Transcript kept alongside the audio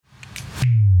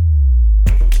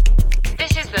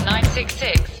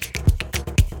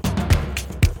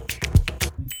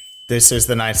This is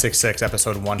the 966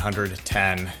 episode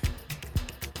 110,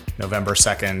 November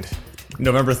 2nd,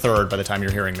 November 3rd by the time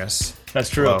you're hearing this. That's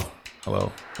true.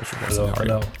 Hello.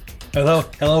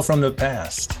 Hello from the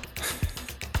past.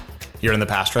 You're in the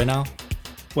past right now?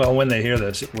 Well, when they hear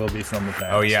this, it will be from the past.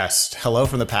 Oh, yes. Hello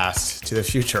from the past to the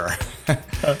future.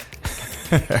 The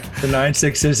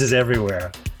 966 is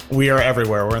everywhere. We are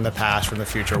everywhere. We're in the past, we're in the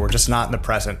future. We're just not in the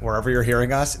present. Wherever you're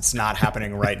hearing us, it's not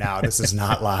happening right now. This is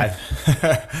not live.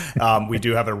 We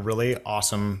do have a really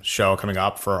awesome show coming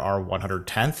up for our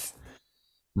 110th.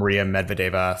 Maria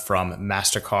Medvedeva from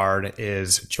MasterCard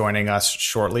is joining us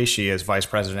shortly. She is Vice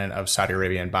President of Saudi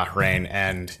Arabia and Bahrain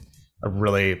and a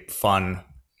really fun,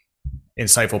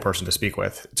 insightful person to speak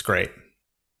with. It's great.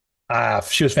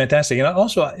 She was fantastic. And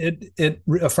also, it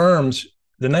affirms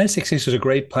the 966 is a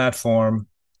great platform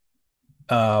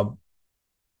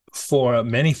for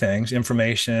many things,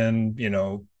 information,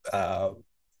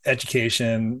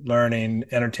 education, learning,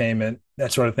 entertainment,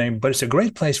 that sort of thing. But it's a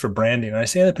great place for branding. And I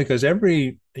say that because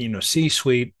every,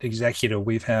 C-suite executive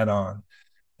we've had on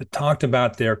that talked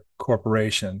about their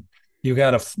corporation, you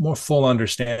got a more full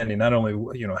understanding, not only,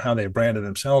 how they branded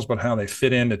themselves, but how they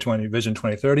fit into Vision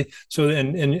 2030. So,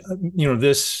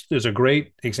 this is a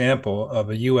great example of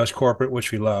a U.S. corporate,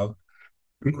 which we love,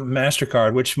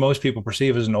 MasterCard, which most people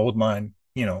perceive as an old line,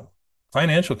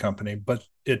 financial company, but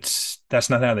that's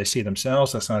not how they see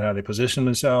themselves. That's not how they position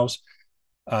themselves.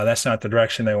 That's not the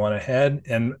direction they want to head.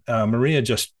 And Maria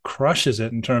just crushes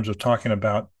it in terms of talking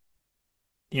about,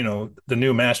 the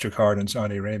new MasterCard in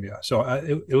Saudi Arabia. So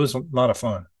it was a lot of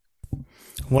fun.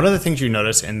 One of the things you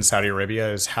notice in Saudi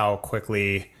Arabia is how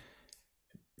quickly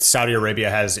Saudi Arabia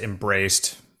has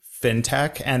embraced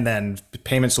fintech and then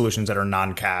payment solutions that are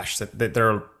non-cash.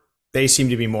 They seem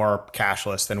to be more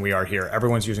cashless than we are here.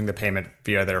 Everyone's using the payment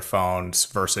via their phones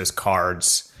versus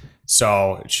cards.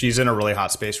 So she's in a really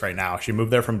hot space right now. She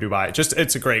moved there from Dubai.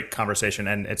 It's a great conversation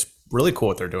and it's really cool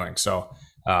what they're doing. So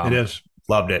it is.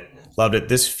 Loved it.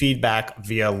 This feedback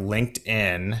via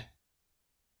LinkedIn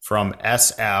from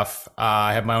SF.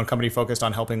 I have my own company focused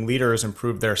on helping leaders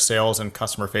improve their sales and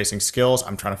customer facing skills.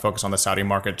 I'm trying to focus on the Saudi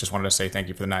market. Just wanted to say thank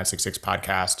you for the 966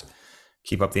 podcast.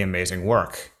 Keep up the amazing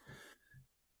work.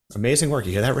 Amazing work.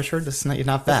 You hear that, Richard? This is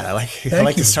not bad. I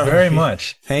like to start very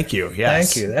much. Thank you.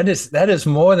 Yes. Thank you. That is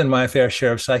more than my fair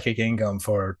share of psychic income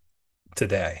for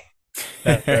today.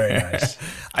 That's very nice.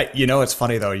 It's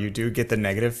funny though. You do get the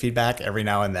negative feedback every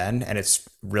now and then, and it's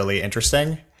really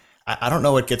interesting. I don't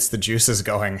know what gets the juices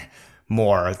going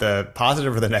more, the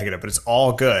positive or the negative, but it's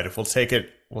all good. We'll take it.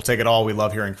 We'll take it all. We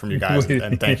love hearing from you guys,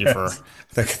 and thank you for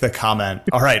the comment.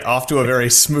 All right, off to a very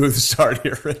smooth start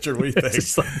here, Richard. What do you think?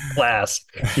 It's like class.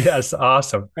 Yes,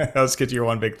 awesome. Let's get to your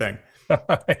one big thing.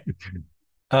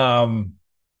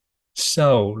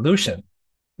 So, Lucian,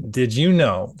 did you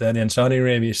know that in Saudi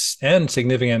Arabia and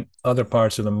significant other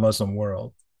parts of the Muslim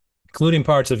world, including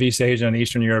parts of East Asia and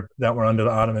Eastern Europe that were under the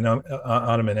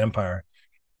Ottoman Empire,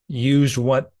 used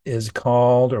what is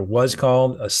called or was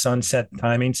called a sunset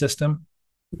timing system?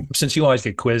 Since you always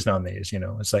get quizzed on these,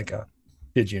 it's like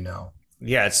did you know?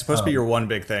 Yeah, it's supposed to be your one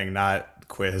big thing, not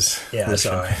quiz. Yeah,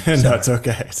 sorry. No, it's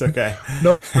okay. It's okay.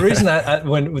 No, the reason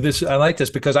I like this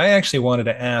because I actually wanted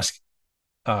to ask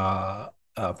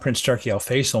Prince Turki Al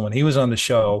Faisal when he was on the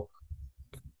show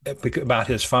about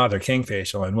his father, King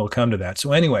Faisal, and we'll come to that.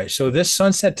 So anyway, this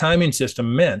sunset timing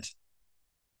system meant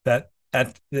that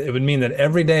it would mean that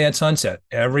every day at sunset,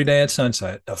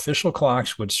 official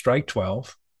clocks would strike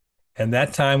 12, and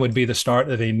that time would be the start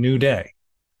of a new day.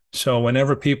 So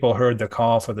whenever people heard the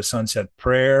call for the sunset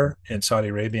prayer in Saudi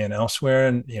Arabia and elsewhere,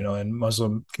 and in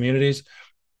Muslim communities,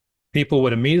 people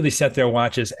would immediately set their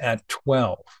watches at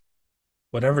 12,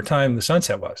 whatever time the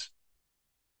sunset was.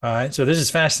 All right. So this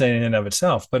is fascinating in and of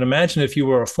itself. But imagine if you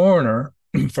were a foreigner,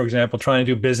 for example, trying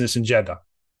to do business in Jeddah,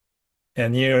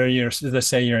 and you're let's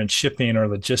say you're in shipping or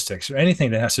logistics or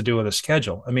anything that has to do with a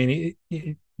schedule. I mean,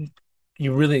 it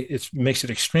makes it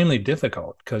extremely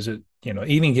difficult because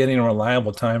even getting a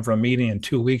reliable time for a meeting in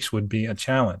 2 weeks would be a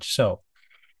challenge. So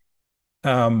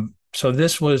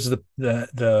this was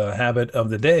the habit of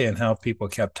the day and how people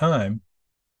kept time.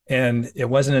 And it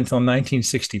wasn't until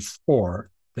 1964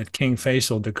 that King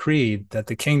Faisal decreed that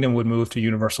the kingdom would move to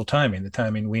universal timing, the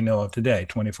timing we know of today,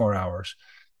 24 hours,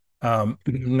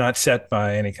 not set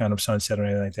by any kind of sunset or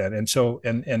anything like that. And so,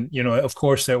 of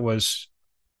course, there was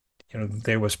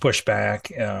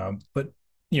pushback, but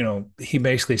he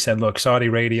basically said, look, Saudi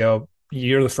radio,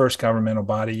 you're the first governmental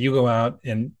body. You go out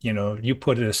and, you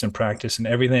put this in practice and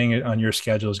everything on your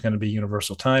schedule is going to be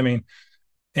universal timing.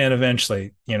 And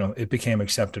eventually, it became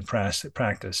accepted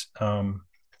practice,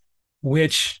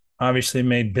 which obviously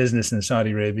made business in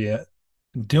Saudi Arabia,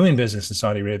 doing business in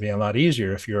Saudi Arabia, a lot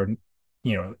easier if you're,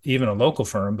 even a local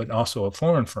firm, but also a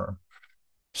foreign firm.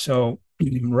 So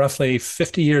roughly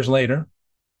 50 years later,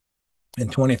 in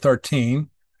 2013,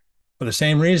 for the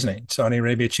same reasoning, Saudi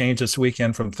Arabia changed its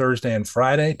weekend from Thursday and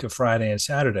Friday to Friday and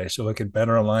Saturday so it could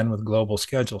better align with global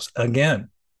schedules. Again,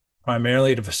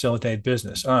 primarily to facilitate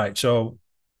business. All right. So,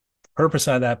 purpose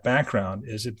of that background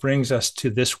is it brings us to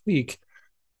this week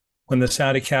when the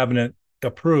Saudi cabinet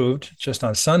approved just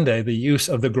on Sunday the use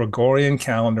of the Gregorian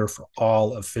calendar for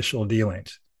all official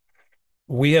dealings.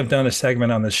 We have done a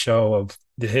segment on the show of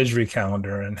the Hijri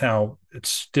calendar and how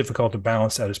it's difficult to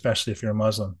balance that, especially if you're a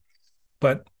Muslim.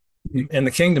 But in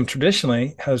the kingdom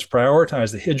traditionally has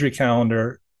prioritized the Hijri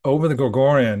calendar over the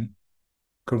Gregorian.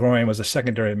 Gregorian was a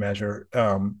secondary measure,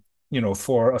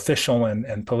 for official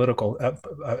and political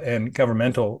and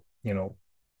governmental,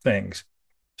 things.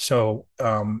 So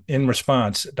in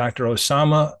response, Dr.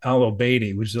 Osama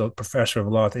Al-Obeidi, who's a professor of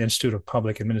law at the Institute of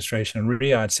Public Administration in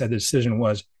Riyadh, said the decision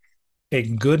was a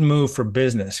good move for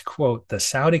business. Quote, the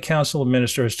Saudi Council of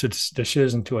Ministers'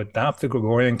 decision to adopt the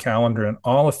Gregorian calendar in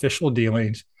all official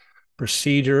dealings,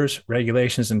 procedures,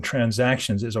 regulations, and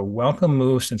transactions is a welcome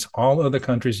move since all other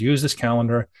countries use this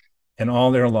calendar in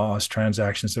all their laws,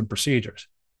 transactions, and procedures.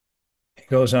 He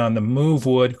goes on, the move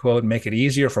would, quote, make it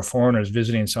easier for foreigners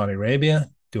visiting Saudi Arabia,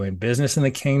 doing business in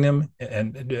the kingdom,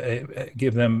 and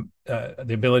give them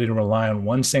the ability to rely on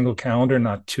one single calendar,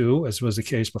 not two, as was the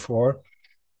case before,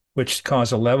 which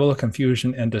caused a level of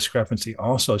confusion and discrepancy.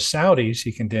 Also, Saudis,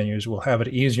 he continues, will have it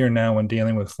easier now when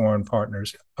dealing with foreign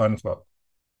partners, unquote.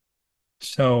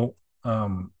 So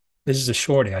this is a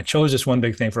shorty. I chose this one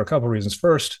big thing for a couple of reasons.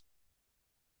 First,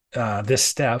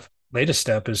 this latest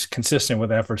step is consistent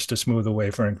with efforts to smooth the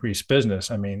way for increased business.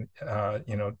 I mean,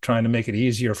 trying to make it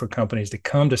easier for companies to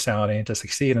come to Saudi and to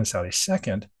succeed in Saudi.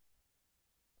 Second,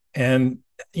 and,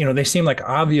 they seem like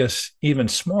obvious, even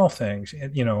small things,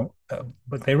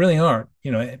 but they really aren't.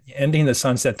 Ending the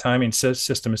sunset timing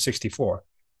system at 64,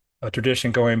 a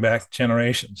tradition going back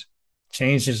generations,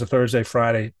 changes the Thursday,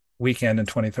 Friday weekend in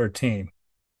 2013,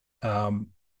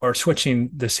 or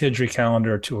switching this Hijri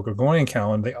calendar to a Gregorian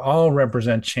calendar, they all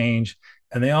represent change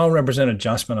and they all represent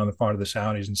adjustment on the part of the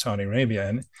Saudis and Saudi Arabia.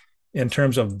 And in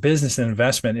terms of business and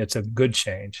investment, it's a good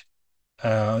change.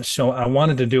 So I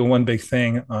wanted to do one big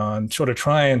thing on sort of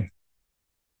try and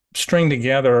string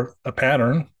together a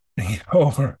pattern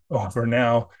over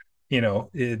now,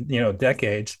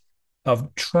 decades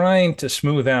of trying to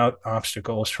smooth out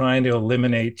obstacles, trying to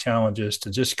eliminate challenges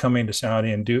to just coming to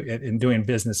Saudi and doing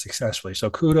business successfully. So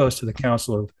kudos to the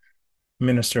Council of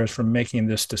Ministers for making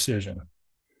this decision.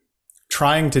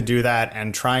 Trying to do that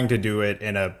and trying to do it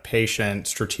in a patient,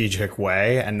 strategic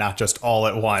way and not just all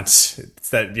at once. It's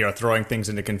that, throwing things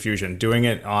into confusion, doing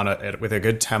it with a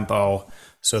good tempo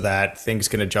so that things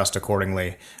can adjust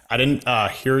accordingly. I didn't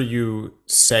hear you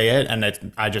say it,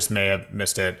 and I just may have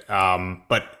missed it.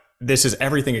 But this is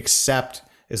everything except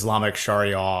Islamic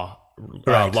Sharia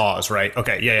laws, right?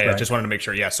 Okay, yeah. Right. Just wanted to make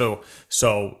sure. Yeah, so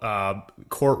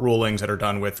court rulings that are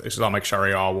done with Islamic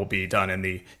Sharia will be done in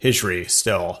the Hijri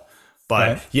still. But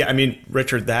right. Yeah, I mean,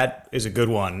 Richard, that is a good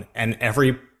one. And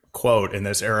every quote in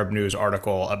this Arab News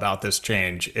article about this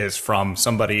change is from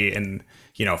somebody in,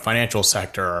 financial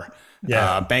sector,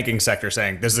 banking sector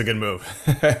saying this is a good move.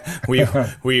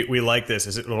 we like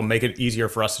this. It'll make it easier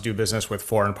for us to do business with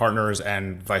foreign partners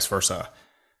and vice versa.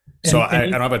 So I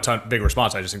don't have a big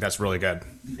response. I just think that's really good.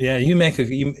 Yeah, you make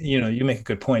a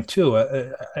good point too.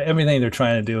 Everything they're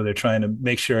trying to do, they're trying to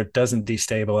make sure it doesn't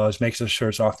destabilize, make sure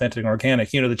it's authentic and organic.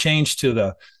 The change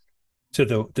to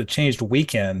the changed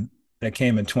weekend that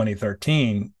came in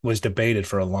 2013 was debated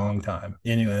for a long time.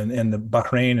 And the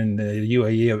Bahrain and the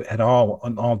UAE had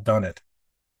all done it.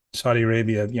 Saudi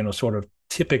Arabia, sort of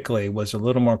typically was a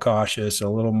little more cautious, a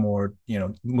little more,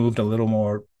 moved a little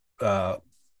more.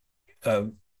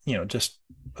 Just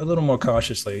a little more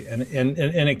cautiously, and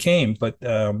it came, but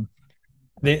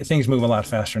things move a lot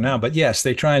faster now. But yes,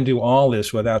 they try and do all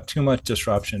this without too much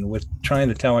disruption, with trying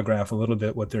to telegraph a little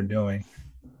bit what they're doing.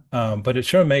 But it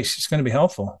sure it's going to be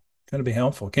helpful. It's going to be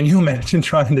helpful. Can you imagine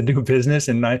trying to do business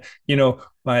and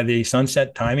by the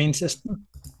sunset timing system?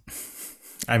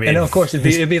 I mean, and of course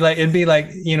it'd be like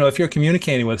if you're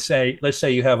communicating with, let's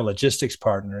say you have a logistics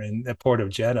partner in the port of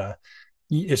Jeddah.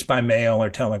 It's by mail or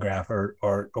telegraph or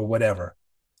whatever.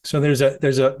 So there's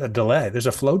a delay. There's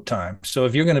a float time. So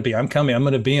if you're going to be, I'm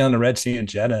going to be on the Red Sea in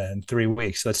Jeddah in 3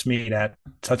 weeks. Let's meet at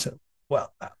such a,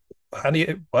 how do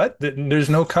you, what? There's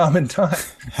no common time.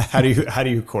 How do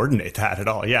you coordinate that at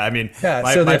all? Yeah. I mean,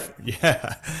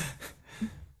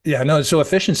 so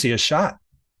efficiency is shot.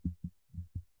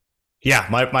 Yeah,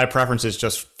 my preference is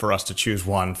just for us to choose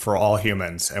one for all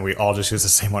humans, and we all just use the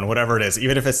same one, whatever it is.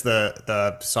 Even if it's the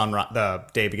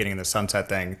day beginning in the sunset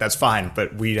thing, that's fine.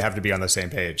 But we have to be on the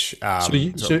same page.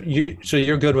 So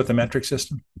you're good with the metric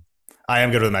system? I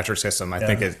am good with the metric system. I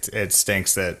think Yeah. it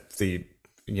stinks that the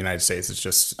United States is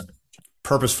just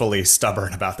purposefully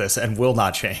stubborn about this and will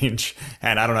not change.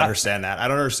 And I don't understand that. I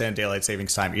don't understand daylight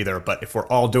savings time either. But if we're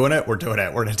all doing it, we're doing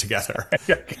it. We're in it together.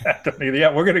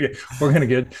 Yeah, we're gonna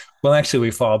get. Well, actually,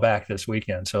 we fall back this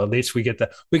weekend, so at least we get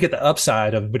the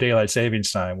upside of daylight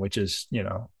savings time, which is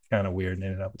kind of weird in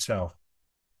and of itself.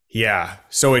 Yeah.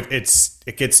 So it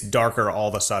gets darker all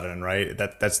of a sudden, right?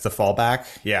 That's the fallback.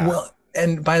 Yeah. Well,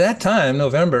 and by that time,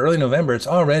 early November, it's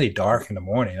already dark in the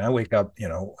morning. I wake up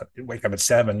at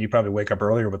 7. You probably wake up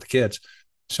earlier with the kids.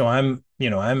 So and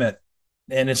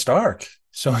it's dark.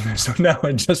 So, so now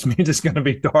it just means it's going to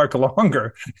be dark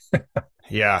longer.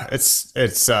 Yeah, it's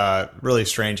really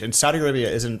strange. And Saudi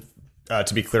Arabia isn't,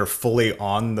 to be clear, fully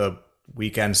on the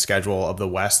weekend schedule of the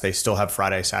West. They still have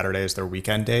Friday, Saturday as their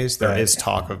weekend days. There Right. is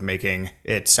talk of making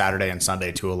it Saturday and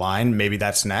Sunday to align. Maybe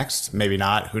that's next, maybe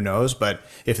not, who knows? But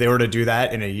if they were to do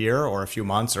that in a year or a few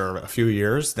months or a few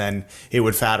years, then it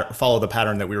would follow the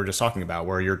pattern that we were just talking about,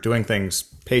 where you're doing things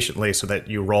patiently so that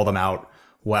you roll them out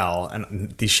well.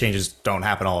 And these changes don't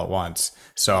happen all at once.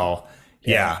 So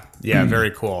yeah,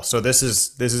 very cool. So this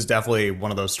is definitely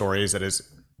one of those stories that is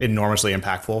enormously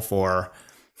impactful for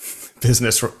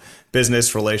business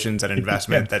business relations and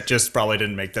investment that just probably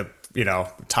didn't make the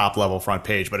top level front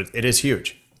page, but it is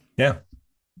huge. Yeah.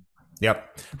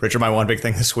 Yep. Richard, my one big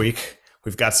thing this week,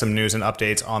 we've got some news and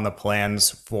updates on the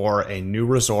plans for a new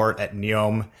resort at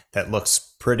Neom that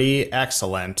looks pretty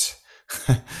excellent.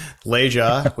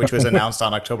 Leyja, which was announced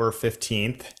on October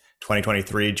 15th,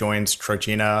 2023, joins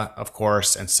Trojena, of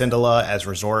course, and Sindola as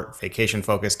resort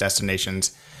vacation-focused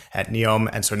destinations at Neom.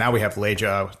 And so now we have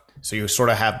Leyja. So you sort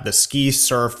of have the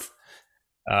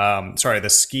the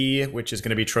ski, which is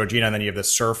going to be Trojena, and then you have the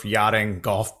surf, yachting,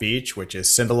 golf, beach, which is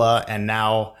Sindola. And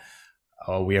now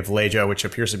we have Leyja, which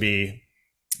appears to be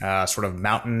sort of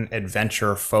mountain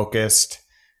adventure focused.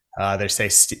 They say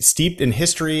steeped in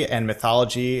history and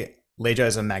mythology, Leyja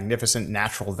is a magnificent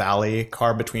natural valley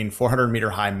carved between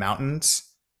 400-meter high mountains.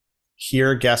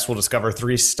 Here, guests will discover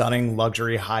 3 stunning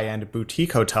luxury high-end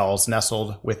boutique hotels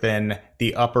nestled within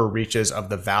the upper reaches of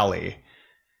the valley.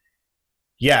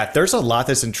 Yeah, there's a lot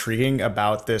that's intriguing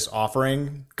about this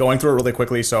offering. Going through it really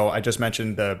quickly, so I just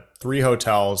mentioned the 3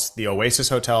 hotels, the Oasis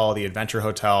Hotel, the Adventure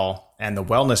Hotel, and the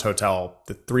Wellness Hotel,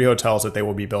 the 3 hotels that they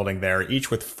will be building there, each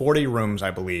with 40 rooms,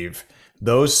 I believe.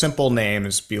 Those simple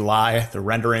names belie the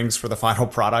renderings for the final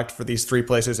product for these 3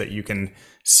 places that you can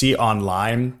see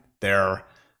online. Their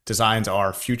designs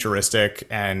are futuristic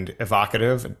and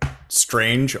evocative,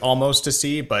 strange almost to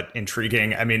see, but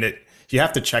intriguing. I mean, you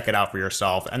have to check it out for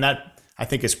yourself. And that, I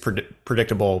think, is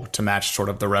predictable to match sort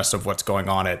of the rest of what's going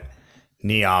on at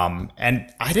Neom.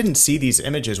 And I didn't see these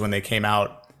images when they came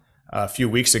out a few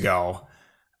weeks ago.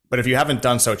 But if you haven't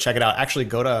done so, check it out. Actually,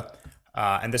 go to,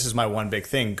 and this is my one big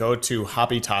thing, go to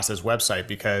Habitas's website,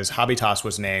 because Habitas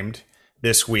was named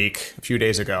this week, a few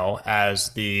days ago, as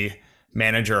the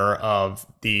manager of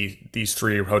these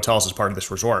 3 hotels as part of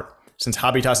this resort. Since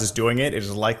Habitas is doing it, it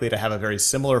is likely to have a very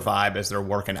similar vibe as their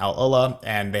work in Al Ula,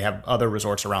 and they have other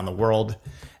resorts around the world.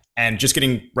 And just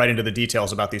getting right into the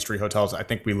details about these 3 hotels, I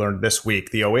think we learned this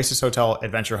week, the Oasis Hotel,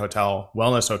 Adventure Hotel,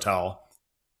 Wellness Hotel.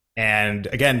 And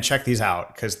again, check these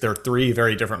out, because they're 3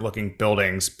 very different looking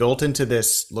buildings built into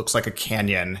this, looks like a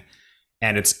canyon.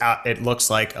 And it looks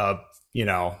like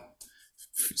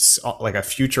like a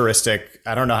futuristic,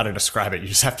 I don't know how to describe it. You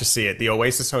just have to see it. The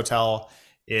Oasis Hotel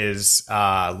is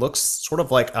looks sort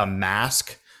of like a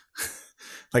mask,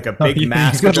 like a big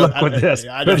mask. Good luck with this. You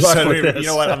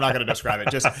know what? I'm not going to describe it.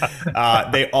 Just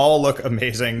they all look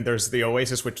amazing. There's the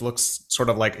Oasis, which looks sort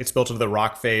of like it's built into the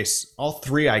rock face. All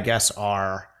 3, I guess,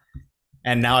 are.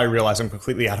 And now I realize I'm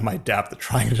completely out of my depth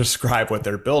trying to describe what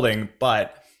they're building.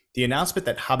 But the announcement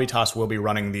that Habitas will be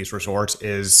running these resorts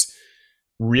is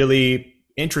really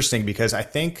interesting, because I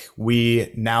think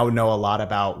we now know a lot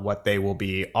about what they will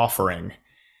be offering.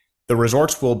 The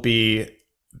resorts will be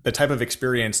the type of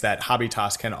experience that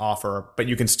Habitas can offer, but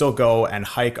you can still go and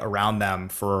hike around them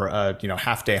for a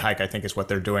half-day hike, I think is what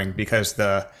they're doing, because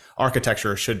the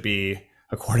architecture should be,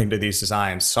 according to these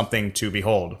designs, something to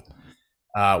behold.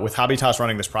 With Habitas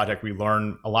running this project, we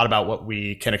learn a lot about what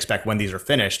we can expect when these are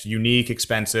finished. Unique,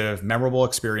 expensive, memorable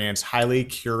experience, highly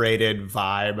curated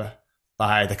vibe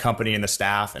by the company and the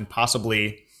staff, and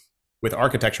possibly with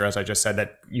architecture, as I just said,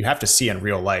 that you have to see in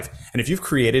real life. And if you've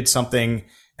created something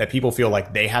that people feel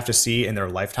like they have to see in their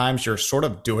lifetimes, you're sort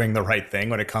of doing the right thing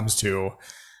when it comes to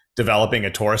developing a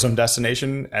tourism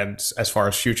destination and as far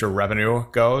as future revenue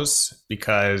goes,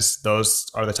 because those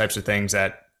are the types of things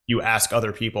that you ask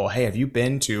other people, hey, have you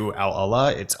been to Al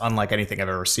Ula? It's unlike anything I've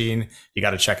ever seen. You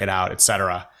got to check it out,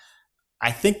 etc.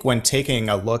 I think when taking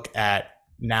a look at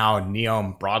now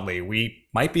Neom broadly, we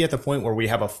might be at the point where we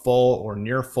have a full or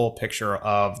near full picture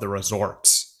of the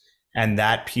resorts and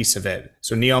that piece of it.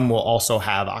 So Neom will also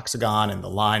have Oxagon and the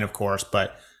Line, of course,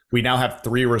 but we now have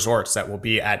 3 resorts that will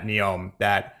be at Neom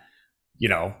that, you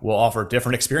know, will offer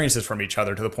different experiences from each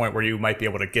other, to the point where you might be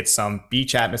able to get some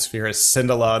beach atmosphere at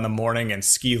Sindola in the morning and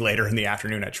ski later in the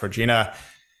afternoon at Georgina.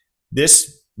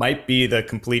 This might be the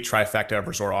complete trifecta of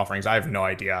resort offerings. I have no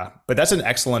idea, but that's an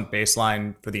excellent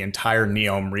baseline for the entire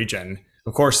Neom region.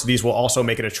 Of course, these will also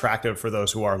make it attractive for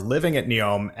those who are living at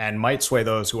Neom and might sway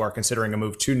those who are considering a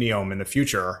move to Neom in the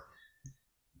future.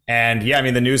 And yeah, I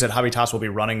mean, the news that Habitas will be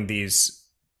running these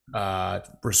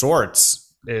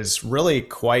resorts is really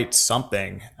quite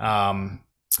something.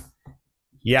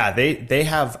 Yeah, they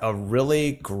have a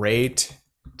really great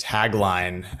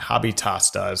tagline.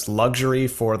 Habitas does, luxury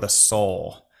for the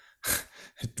soul.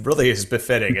 It really is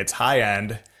befitting. It's high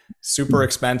end, super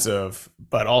expensive,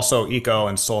 but also eco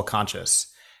and soul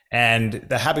conscious. And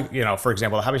for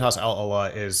example, the Habitas Al Ula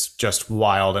is just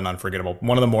wild and unforgettable.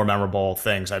 One of the more memorable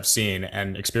things I've seen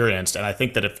and experienced. And I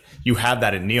think that if you have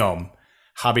that in Neom,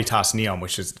 Habitas Neom,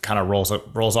 which is kind of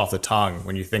rolls off the tongue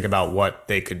when you think about what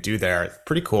they could do there. It's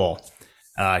pretty cool.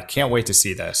 Can't wait to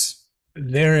see this.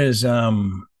 There is a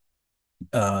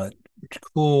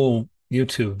cool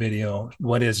YouTube video,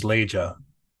 What is Leyja,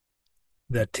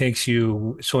 that takes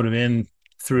you sort of in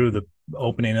through the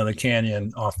opening of the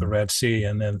canyon off the Red Sea,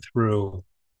 and then through,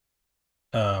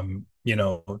 to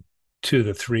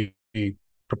the 3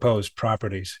 proposed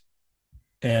properties.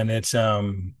 And it's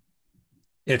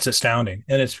astounding,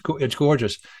 and it's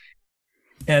gorgeous.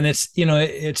 And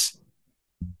it's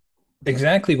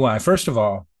exactly why. First of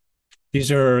all,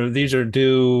 these are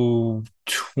due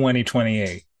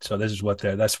 2028. So this is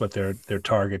that's what their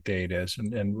target date is.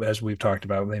 And as we've talked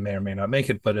about, they may or may not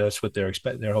make it, but that's what they're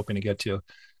hoping to get to.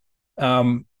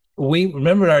 We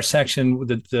remember our section,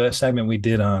 the segment we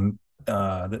did on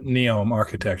the Neom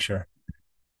architecture,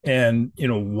 and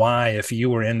why, if you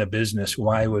were in the business,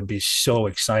 why it would be so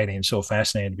exciting, so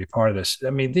fascinating to be part of this. I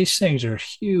mean, these things are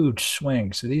huge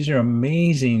swings. So these are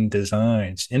amazing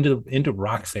designs into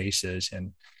rock faces,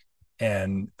 and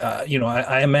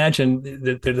I imagine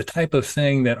that they're the type of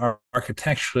thing that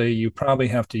architecturally you probably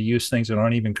have to use things that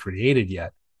aren't even created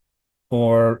yet,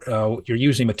 or you're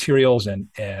using materials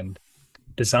and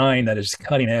design that is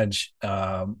cutting edge.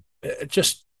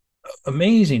 Just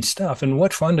amazing stuff, and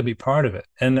what fun to be part of it.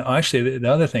 And actually,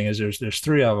 the other thing is there's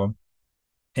 3 of them,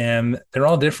 and they're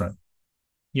all different.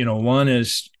 One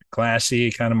is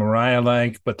glassy, kind of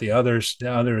Mariah-like, but the other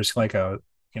is like a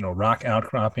rock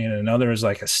outcropping, and another is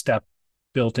like a step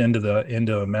built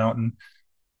into a mountain.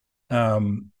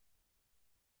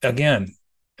 Again,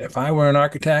 if I were an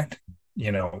architect,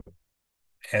 and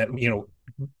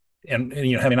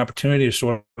having an opportunity to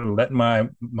sort of let my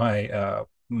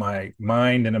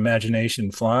mind and imagination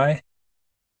fly,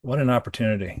 what an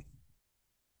opportunity.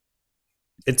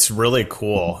 It's really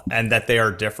cool, and that they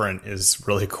are different is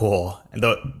really cool. And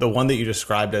the one that you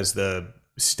described as the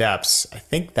steps, I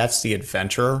think that's the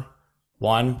adventure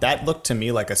one. That looked to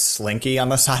me like a slinky on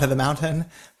the side of the mountain,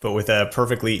 but with a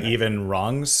perfectly even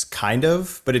rungs, kind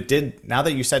of. But it did. Now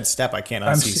that you said step, I can't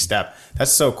unsee step.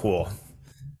 That's so cool.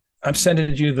 I'm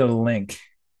sending you the link.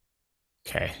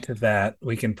 Okay. To that,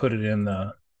 we can put it in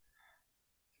the.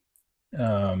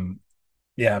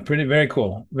 Very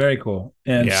cool,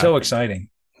 and so exciting.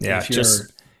 Yeah,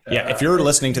 if you're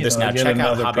listening to this now, check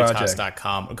out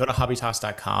Habitas.com. Go to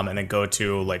Habitas.com and then go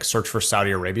to search for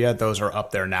Saudi Arabia. Those are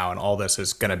up there now, and all this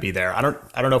is going to be there. I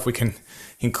don't know if we can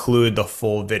include the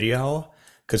full video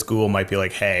because Google might be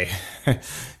like, hey,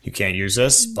 you can't use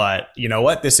this. But you know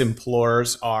what? This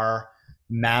implores our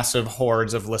massive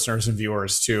hordes of listeners and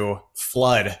viewers to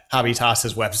flood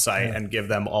Habitas's website and give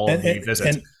them all of the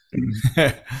visits.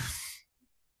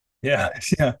 Yeah.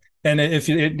 And if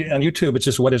you on YouTube, it's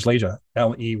just What is Leyja?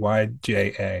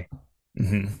 Leyja.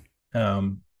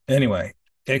 Anyway,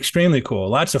 extremely cool.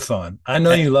 Lots of fun. I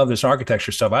know you love this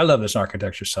architecture stuff. I love this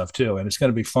architecture stuff too, and it's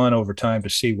going to be fun over time to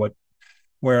see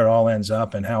where it all ends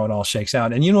up and how it all shakes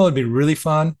out. And it'd be really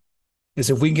fun is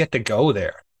if we get to go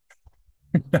there.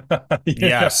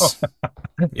 Yes.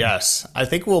 I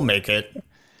think we'll make it.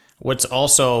 What's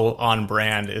also on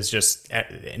brand is just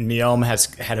Neom has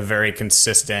had a very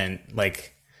consistent,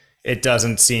 it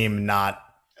doesn't seem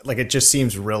it just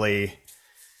seems really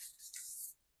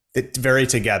It's very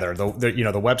together. The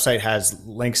website has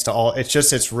links to all.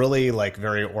 It's really like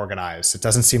very organized. It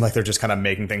doesn't seem like they're just kind of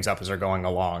making things up as they're going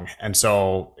along. And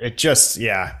so I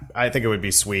think it would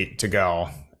be sweet to go,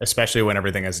 especially when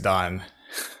everything is done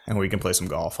and we can play some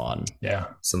golf on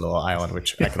some little island,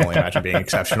 which I can only imagine being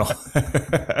exceptional.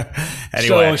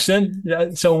 Anyway,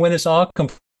 so when it's all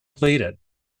completed,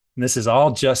 and this is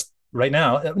all just right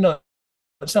now. No,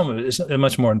 some of it is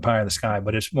much more in pie in the sky,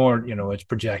 but it's more, it's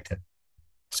projected.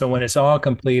 So when it's all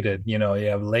completed, you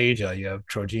have Leyja, you have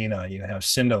Trojena, you have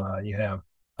Sindela, you have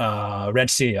Red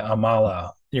Sea,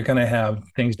 Amala. You're going to have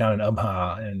things down in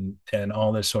Ubha and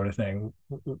all this sort of thing.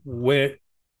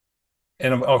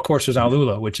 And of course, there's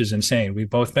Alula, which is insane. We've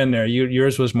both been there.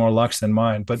 Yours was more luxe than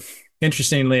mine. But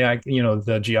interestingly,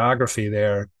 the geography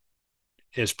there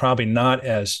is probably not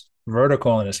as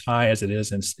vertical and as high as it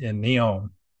is in Neom,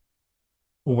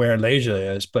 where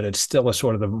Leyja is, but it's still a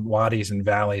sort of the wadis and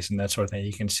valleys and that sort of thing.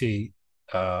 You can see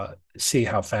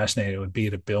how fascinating it would be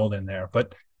to build in there.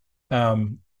 But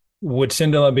would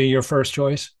Sindela be your first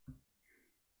choice?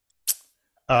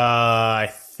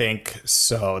 I think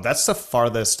so. That's the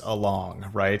farthest along,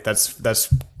 right?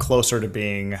 That's closer to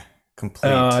being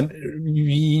complete.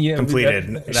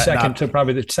 Completed.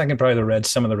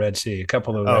 Some of the Red Sea. A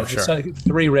couple of sure.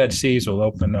 3 Red Seas will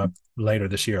open up later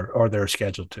this year, or they're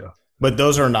scheduled to. But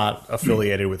those are not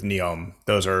affiliated with Neom.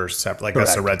 Those are separate. Like,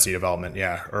 that's the Red Sea development,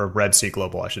 or Red Sea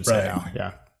Global, I should say now.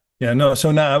 Yeah. Yeah. No.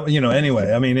 So now,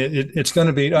 anyway, I mean, it's going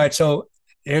to be all right. So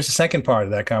here's the second part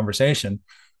of that conversation,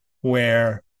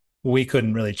 where we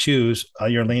couldn't really choose.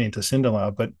 You're leaning to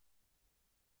Sindela, but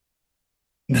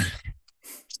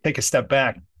take a step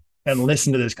back and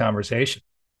listen to this conversation.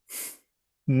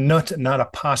 Not a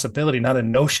possibility, not a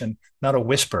notion, not a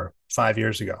whisper 5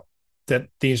 years ago that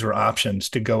these were options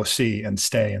to go see and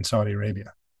stay in Saudi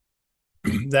Arabia.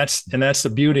 That's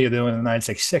the beauty of doing the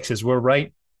 966 is we're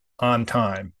right on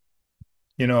time.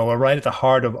 We're right at the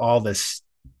heart of all this,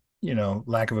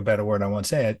 lack of a better word, I won't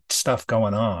say it, stuff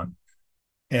going on.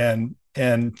 And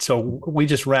so we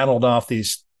just rattled off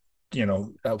these,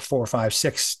 4, 5,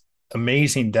 6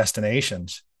 amazing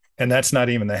destinations. And that's not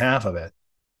even the half of it.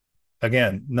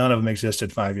 Again, none of them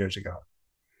existed 5 years ago.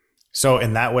 So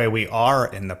in that way, we are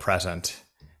in the present.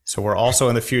 So we're also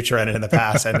in the future and in the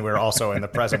past, and we're also in the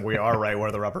present. We are right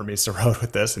where the rubber meets the road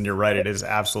with this. And you're right, it is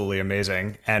absolutely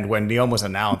amazing. And when Neom was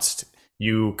announced,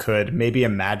 you could maybe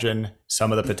imagine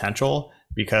some of the potential,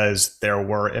 because there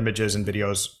were images and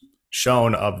videos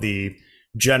shown of the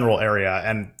general area.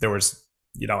 And there was,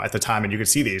 at the time, and you could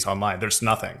see these online, there's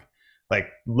nothing, like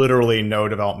literally no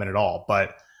development at all.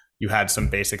 But you had some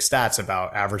basic stats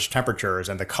about average temperatures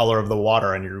and the color of the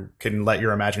water, and you can let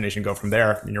your imagination go from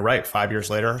there. And you're right, 5 years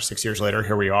later, 6 years later,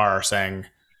 here we are saying,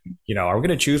 are we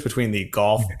going to choose between the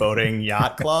golf, boating,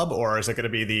 yacht club, or is it going to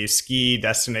be the ski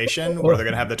destination, or they're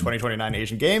going to have the 2029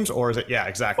 Asian Games, or is it,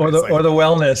 exactly. Or the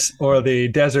wellness, or the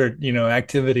desert,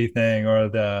 activity thing, or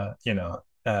the,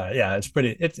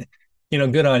 it's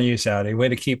good on you, Saudi. Way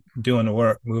to keep doing the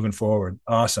work, moving forward.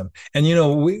 Awesome. And,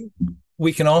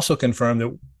 we can also confirm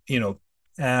that,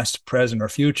 past, present, or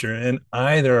future, in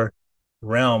either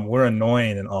realm, we're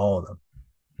annoying in all of them.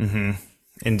 Mm-hmm.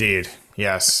 Indeed.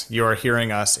 Yes. You are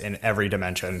hearing us in every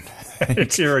dimension.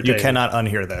 It's irritating. You cannot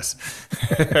unhear this.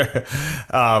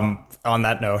 On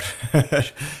that note,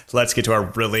 let's get to our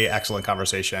really excellent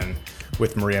conversation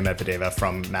with Maria Medvedeva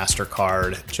from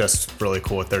MasterCard. Just really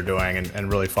cool what they're doing, and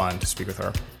really fun to speak with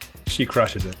her. She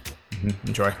crushes it. Mm-hmm.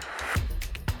 Enjoy.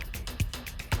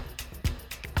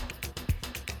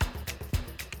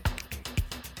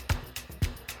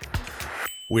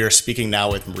 We are speaking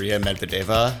now with Maria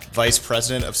Medvedeva, Vice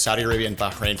President of Saudi Arabia and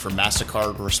Bahrain for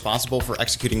MasterCard, responsible for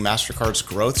executing MasterCard's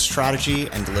growth strategy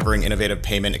and delivering innovative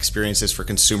payment experiences for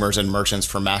consumers and merchants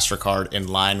for MasterCard in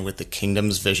line with the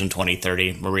Kingdom's Vision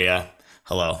 2030. Maria,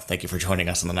 hello. Thank you for joining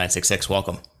us on the 966.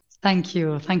 Welcome. Thank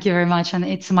you. Thank you very much. And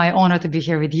it's my honor to be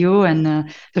here with you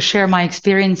and to share my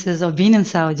experiences of being in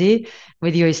Saudi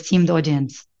with your esteemed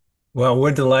audience. Well,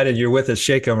 we're delighted you're with us,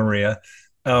 Sheikha Maria.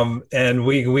 And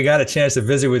we got a chance to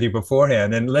visit with you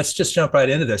beforehand, and let's just jump right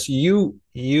into this. You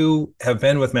have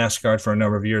been with MasterCard for a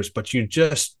number of years, but you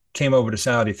just came over to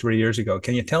Saudi 3 years ago.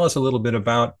 Can you tell us a little bit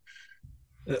about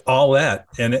all that?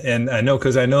 And I know,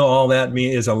 because I know all that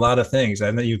is a lot of things.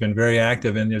 I know you've been very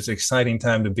active, and it's an exciting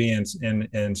time to be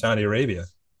in Saudi Arabia.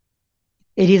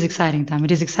 It is exciting time.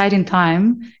 It is exciting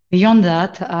time. Beyond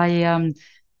that,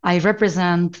 I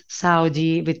represent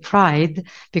Saudi with pride,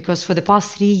 because for the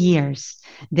past 3 years,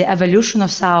 the evolution of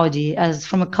Saudi, as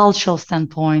from a cultural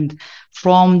standpoint,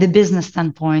 from the business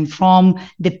standpoint, from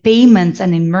the payments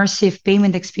and immersive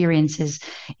payment experiences,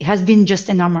 it has been just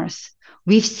enormous.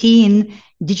 We've seen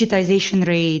digitization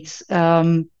rates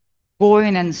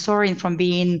going and soaring from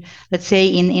being, let's say,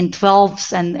 in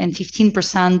 12s and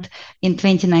 15% in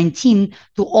 2019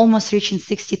 to almost reaching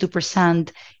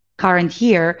 62% current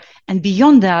year. And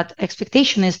beyond that,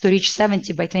 expectation is to reach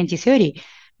 70 by 2030.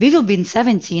 We will be in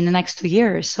 70 in the next 2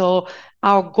 years. So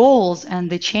our goals and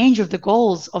the change of the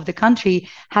goals of the country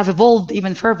have evolved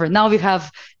even further. Now we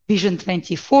have Vision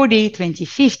 2040,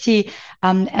 2050,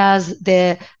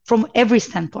 from every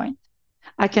standpoint.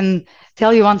 I can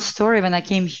tell you one story when I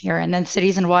came here, and that's the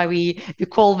reason why they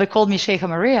called me Sheikha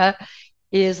Maria,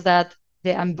 is that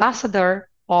the ambassador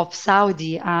of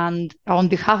Saudi and on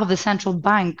behalf of the Central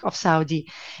Bank of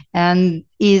Saudi and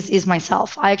is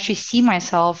myself. I actually see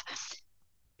myself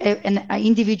an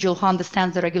individual who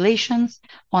understands the regulations,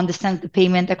 who understands the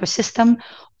payment ecosystem,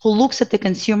 who looks at the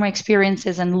consumer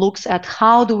experiences and looks at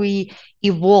how do we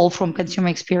evolve from consumer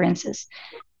experiences.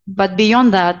 But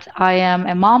beyond that, I am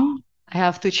a mom. I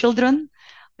have 2 children.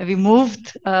 We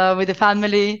moved with the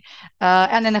family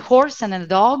and then a horse and a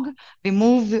dog. We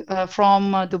moved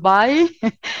from Dubai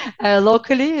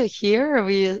locally here.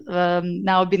 We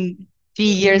now been 3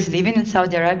 years living in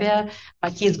Saudi Arabia. My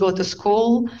kids go to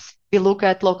school. We look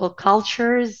at local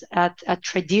cultures, at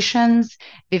traditions.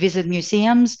 We visit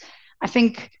museums. I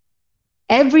think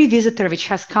every visitor which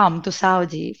has come to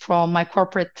Saudi from my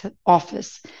corporate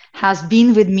office has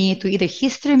been with me to either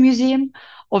history museum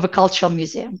or the cultural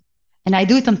museum. And I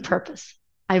do it on purpose.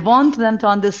 I want them to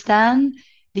understand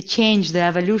the change, the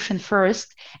evolution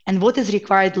first, and what is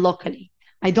required locally.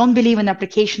 I don't believe in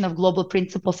application of global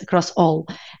principles across all.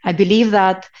 I believe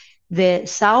that the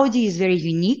Saudi is very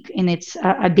unique in its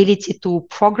ability to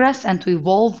progress and to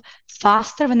evolve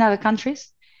faster than other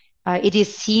countries. It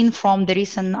is seen from the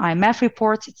recent IMF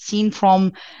reports. It's seen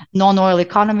from non-oil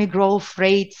economy growth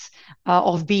rates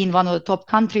of being one of the top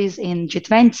countries in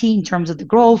G20 in terms of the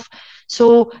growth.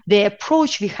 So the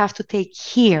approach we have to take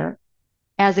here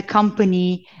as a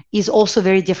company is also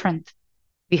very different.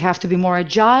 We have to be more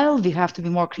agile. We have to be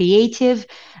more creative.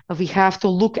 We have to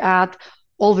look at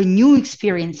all the new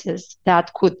experiences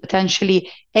that could potentially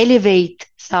elevate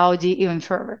Saudi even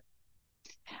further.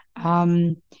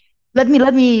 Let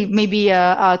me maybe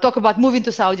talk about moving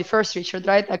to Saudi first, Richard,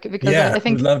 right? Because I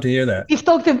think I'd love to hear that.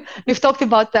 We've talked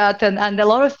about that, and a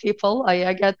lot of people,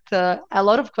 I get a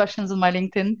lot of questions on my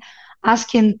LinkedIn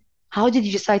asking, how did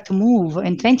you decide to move?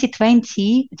 In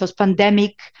 2020, it was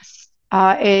pandemic.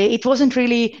 It wasn't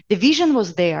really, the vision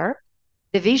was there.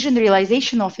 The vision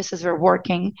realization offices were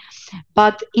working,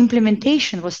 but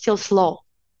implementation was still slow.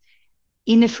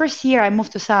 In the first year I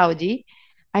moved to Saudi,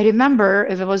 I remember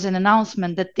there was an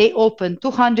announcement that they opened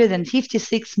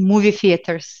 256 movie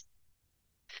theaters.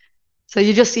 So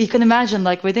you can imagine,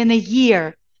 like within a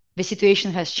year, the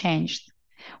situation has changed.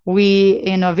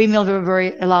 Women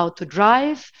were allowed to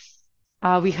drive.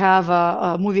 We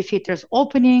have movie theaters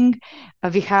opening.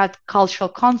 We had cultural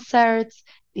concerts,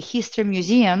 the history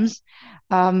museums.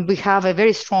 We have a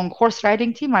very strong horse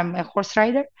riding team. I'm a horse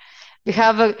rider. We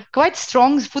have quite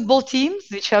strong football teams,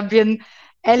 which have been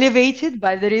elevated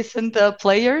by the recent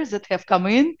players that have come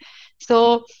in.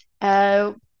 So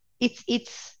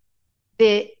it's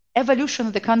the evolution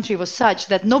of the country was such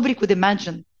that nobody could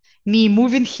imagine me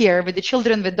moving here with the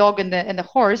children, the dog, and the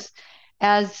horse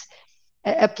as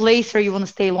a place where you want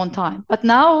to stay a long time. But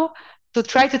now to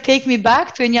try to take me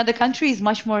back to any other country is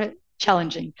much more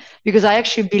challenging, because I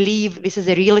actually believe this is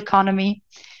a real economy.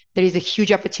 There is a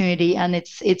huge opportunity, and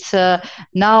it's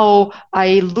now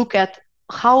I look at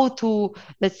how to,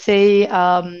 let's say,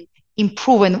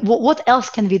 improve and what else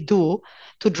can we do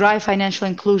to drive financial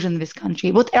inclusion in this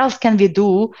country? What else can we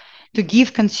do to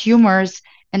give consumers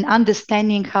an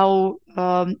understanding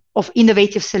of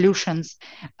innovative solutions,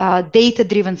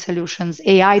 data-driven solutions,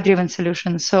 AI-driven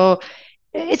solutions? So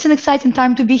it's an exciting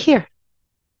time to be here.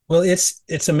 Well,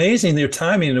 it's amazing your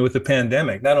timing with the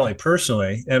pandemic, not only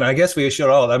personally, and I guess we should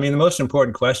all. I mean, the most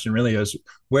important question really is,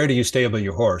 where do you stable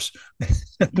your horse?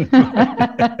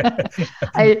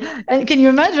 Can you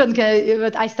imagine?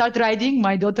 I start riding.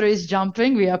 My daughter is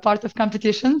jumping. We are part of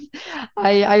competitions.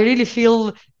 I really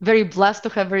feel very blessed to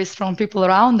have very strong people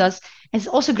around us. It's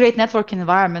also a great networking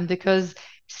environment because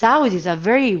Saudis are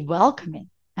very welcoming.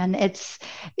 And it's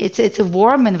a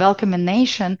warm and welcoming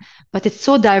nation, but it's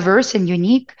so diverse and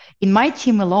unique. In my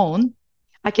team alone,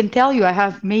 I can tell you I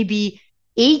have maybe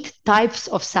 8 types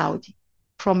of Saudi,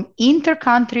 from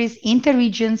inter-countries,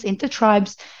 inter-regions,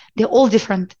 inter-tribes. They're all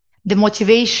different. The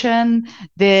motivation,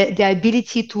 the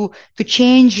ability to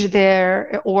change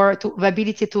the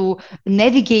ability to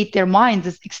navigate their minds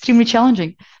is extremely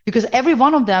challenging, because every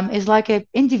one of them is like an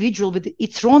individual with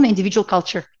its own individual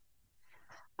culture.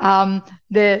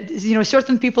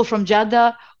 Certain people from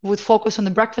Jeddah would focus on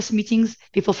the breakfast meetings.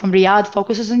 People from Riyadh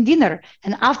focuses on dinner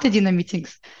and after dinner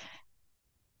meetings.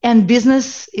 And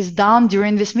business is done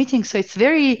during this meeting. So it's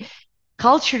very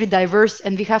culturally diverse,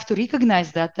 and we have to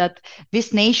recognize that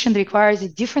this nation requires a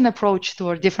different approach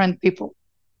toward different people.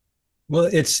 Well,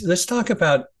 let's talk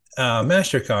about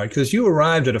MasterCard, because you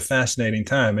arrived at a fascinating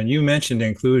time, and you mentioned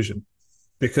inclusion,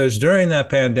 because during that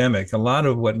pandemic, a lot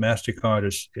of what MasterCard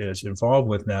is involved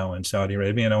with now in Saudi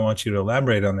Arabia, and I want you to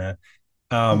elaborate on that,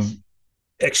 Yes.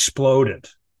 exploded.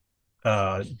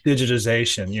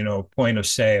 Digitization, point of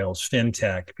sales,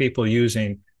 fintech, people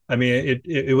using. I mean,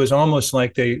 it was almost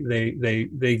like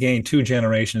they gained 2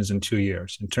 generations in 2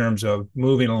 years in terms of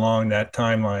moving along that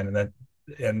timeline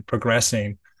and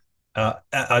progressing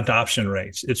adoption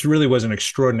rates. It really was an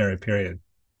extraordinary period.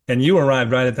 And you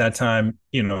arrived right at that time,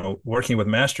 working with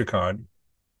MasterCard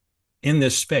in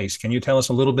this space. Can you tell us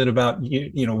a little bit about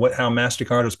how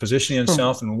MasterCard is positioning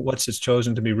itself and what's it's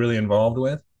chosen to be really involved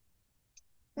with?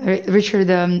 Richard,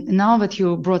 now that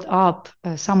you brought up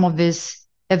some of this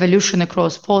evolution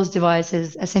across POS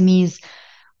devices, SMEs,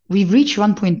 we've reached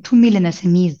 1.2 million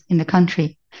SMEs in the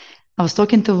country. I was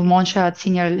talking to Monshat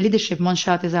senior leadership.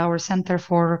 Monshat is our center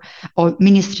or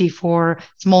ministry for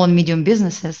small and medium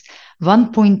businesses.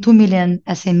 1.2 million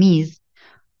SMEs,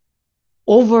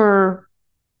 over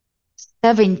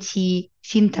 70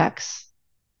 fintechs,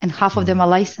 and half of them are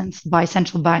licensed by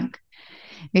central bank.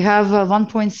 We have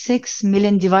 1.6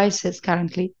 million devices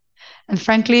currently. And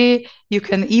frankly, you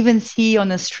can even see on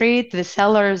the street the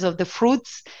sellers of the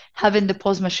fruits having the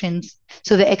POS machines.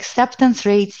 So the acceptance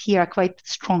rates here are quite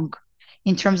strong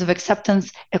in terms of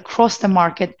acceptance across the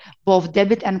market, both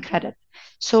debit and credit.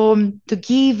 So to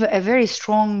give a very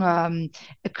strong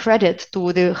credit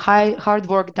to the hard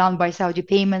work done by Saudi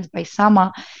Payments, by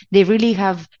Sama, they really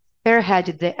have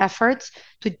spearheaded the efforts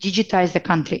to digitize the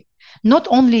country. Not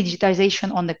only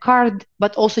digitization on the card,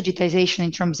 but also digitization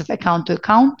in terms of account to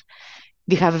account.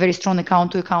 We have a very strong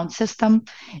account to account system.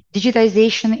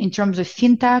 Digitization in terms of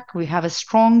fintech, we have a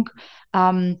strong,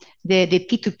 the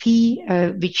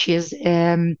P2P, which is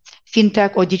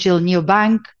fintech or digital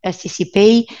neobank, STC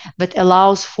Pay, that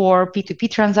allows for P2P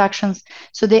transactions.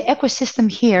 So the ecosystem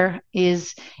here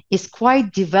is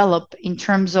quite developed in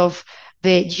terms of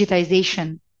the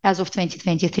digitization as of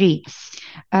 2023.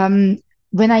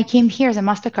 When I came here as a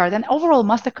MasterCard, and overall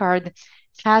MasterCard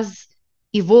has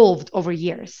evolved over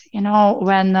years.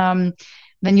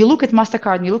 When you look at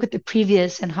MasterCard and you look at the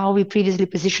previous and how we previously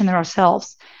positioned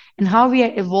ourselves and how we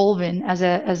are evolving as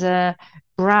a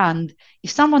brand,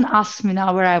 if someone asks me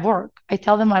now where I work, I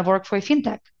tell them I work for a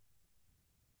fintech.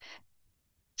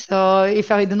 So if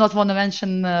I do not want to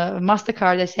mention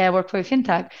MasterCard, I say I work for a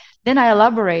fintech. Then I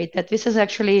elaborate that this is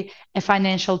actually a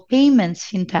financial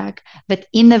payments fintech that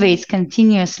innovates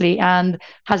continuously and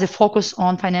has a focus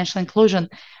on financial inclusion.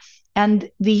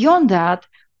 And beyond that,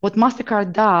 what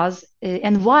MasterCard does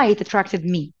and why it attracted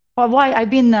me. Why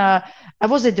I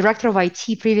was a director of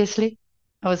IT previously.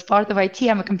 I was part of IT.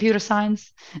 I'm a computer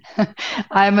science.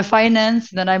 I'm a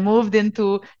finance. Then I moved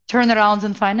into turnarounds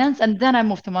in finance, and then I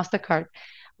moved to MasterCard.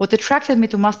 What attracted me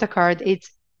to MasterCard,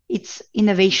 it's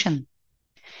innovation.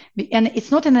 And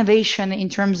it's not innovation in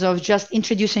terms of just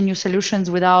introducing new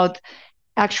solutions without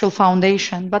actual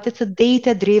foundation, but it's a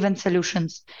data-driven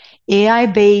solutions,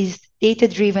 AI-based,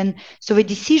 data-driven. So the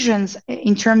decisions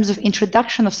in terms of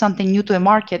introduction of something new to a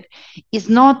market is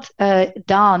not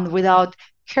done without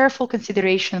careful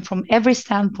consideration from every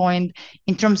standpoint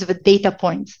in terms of the data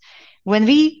points. When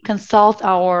we consult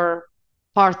our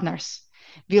partners,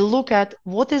 we look at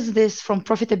what is this from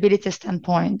profitability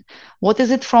standpoint, what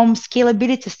is it from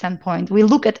scalability standpoint. We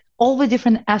look at all the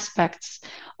different aspects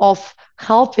of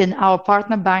helping our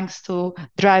partner banks to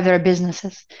drive their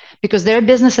businesses, because their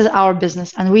business is our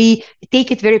business, and we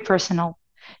take it very personal.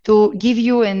 To give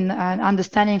you an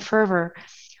understanding further,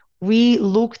 we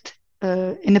looked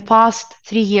in the past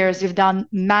 3 years, we've done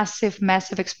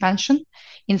massive expansion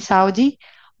in Saudi.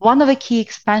 One of the key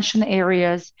expansion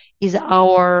areas is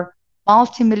our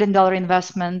multi-million-dollar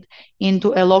investment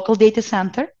into a local data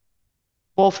center,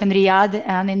 both in Riyadh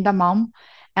and in Dammam,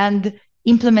 and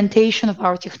implementation of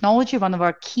our technology, one of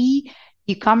our key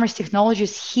e-commerce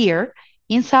technologies here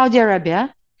in Saudi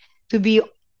Arabia, to be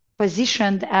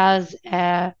positioned as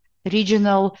a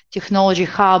regional technology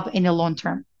hub in the long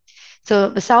term. So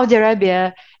the Saudi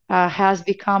Arabia has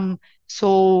become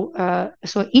so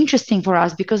interesting for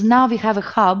us because now we have a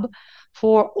hub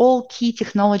for all key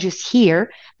technologies here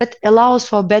that allows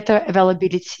for better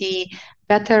availability,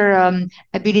 better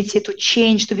ability to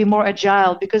change, to be more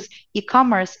agile, because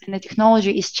e-commerce and the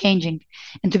technology is changing.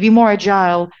 And to be more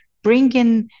agile,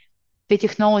 bringing the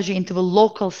technology into the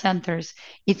local centers,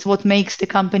 it's what makes the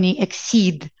company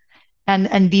exceed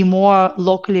and be more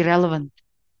locally relevant.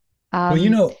 Well,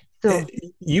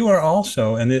 you are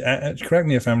also, and correct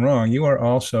me if I'm wrong, you are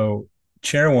also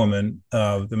chairwoman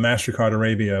of the MasterCard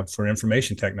Arabia for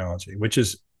Information Technology, which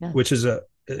is a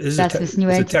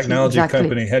technology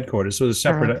company headquarters. So it's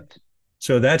separate. Correct.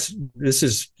 So this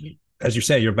is, as you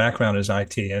say, your background is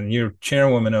IT, and you're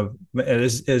chairwoman of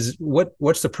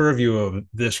what's the purview of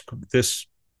this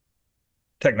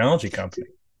technology company?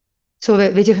 So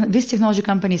this technology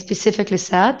company is specifically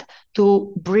set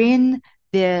to bring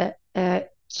the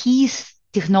key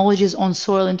technologies on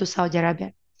soil into Saudi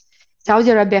Arabia. Saudi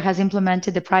Arabia has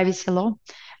implemented the privacy law,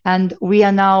 and we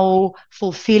are now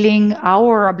fulfilling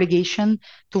our obligation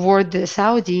toward the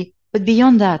Saudi. But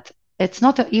beyond that, it's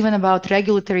not even about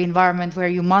regulatory environment where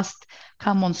you must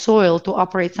come on soil to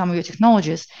operate some of your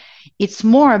technologies. It's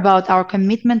more about our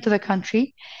commitment to the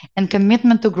country and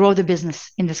commitment to grow the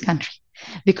business in this country.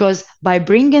 Because by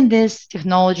bringing this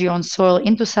technology on soil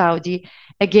into Saudi,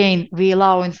 again, we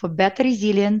allow for better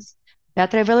resilience,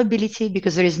 better availability,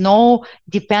 because there is no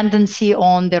dependency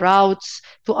on the routes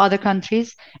to other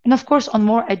countries, and of course on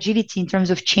more agility in terms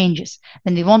of changes.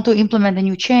 When they want to implement a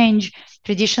new change,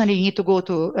 traditionally you need to go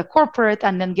to a corporate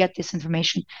and then get this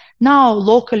information. Now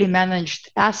locally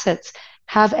managed assets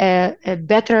have a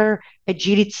better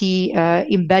agility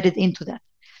embedded into that.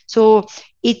 So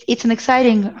it's an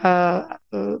exciting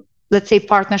let's say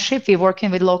partnership. We're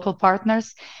working with local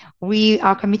partners. We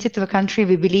are committed to the country.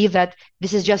 We believe that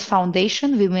this is just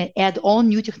foundation. We may add all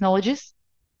new technologies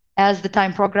as the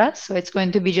time progresses. So it's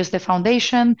going to be just the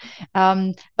foundation.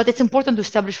 But it's important to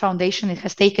establish foundation. It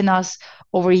has taken us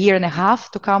over a year and a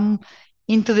half to come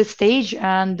into this stage.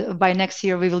 And by next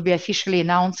year, we will be officially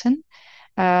announcing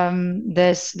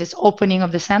this opening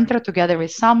of the center together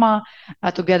with SAMA,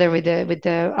 together with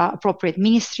the appropriate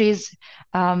ministries,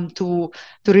 to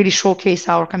really showcase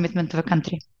our commitment to the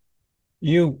country.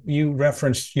 You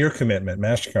referenced your commitment,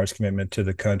 MasterCard's commitment to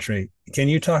the country. Can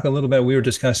you talk a little bit? We were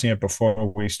discussing it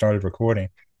before we started recording.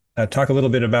 Talk a little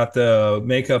bit about the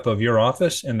makeup of your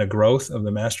office and the growth of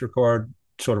the MasterCard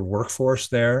sort of workforce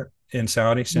there in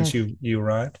Saudi since you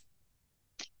arrived.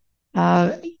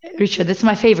 Richard, it's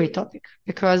my favorite topic,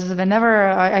 because whenever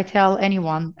I tell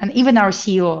anyone, and even our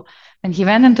CEO, when he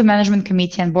went into management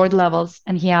committee and board levels,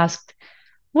 and he asked,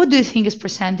 what do you think is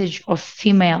percentage of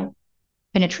female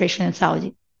penetration in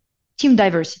Saudi? Team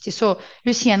diversity. So,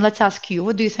 Lucian, let's ask you,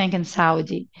 what do you think in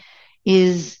Saudi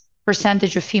is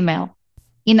percentage of female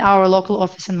in our local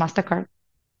office in MasterCard?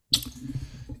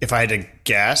 If I had to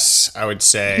guess, I would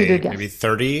say maybe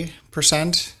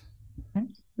 30%.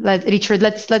 Richard,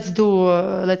 let's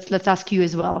ask you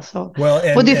as well. So,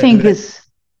 what do you think is?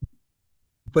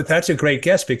 But that's a great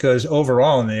guess, because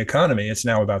overall in the economy, it's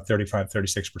now about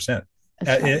 35-36%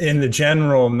 in the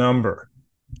general number.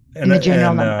 In the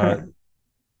general number.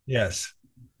 Yes.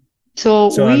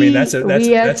 So I mean, that's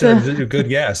a good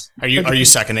guess. Are you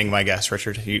seconding my guess,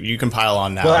 Richard? You can pile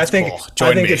on now. Well, I think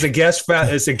it's a guess.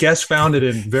 It's a guess founded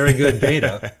in very good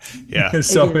data. Yeah.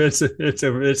 So it's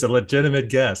a legitimate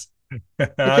guess.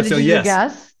 So yes.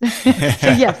 Guess. So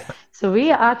yes. So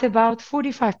we are at about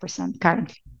 45%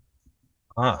 currently.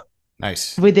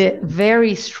 Nice. With a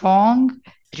very strong,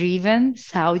 driven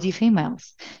Saudi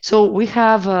females. So we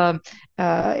have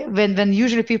when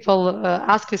usually people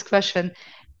ask this question,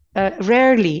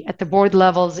 rarely at the board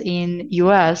levels in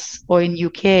US or in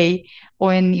UK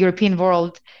or in European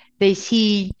world, they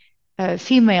see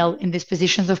female in these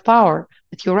positions of power.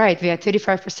 But you're right, we are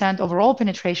 35% overall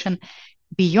penetration.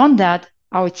 Beyond that,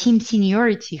 our team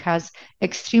seniority has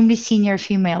extremely senior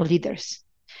female leaders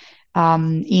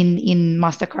in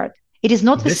MasterCard. It is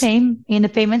not the same in the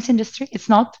payments industry. It's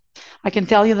not. I can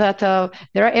tell you that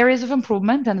there are areas of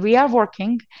improvement, and we are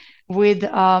working with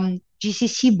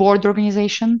GCC board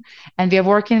organization, and we are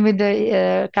working with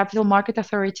the capital market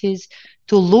authorities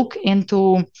to look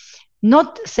into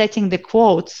not setting the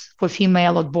quotes for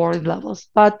female at board levels,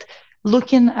 but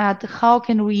looking at how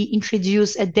can we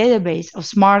introduce a database of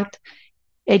smart,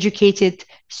 educated,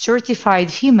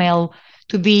 certified female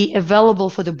to be available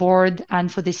for the board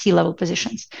and for the C-level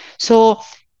positions. So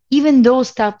even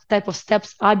those type of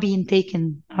steps are being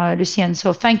taken, Lucian.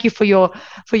 So thank you for your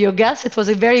guess. It was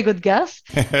a very good guess.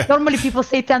 Normally people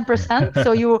say 10%,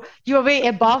 so you're way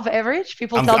above average.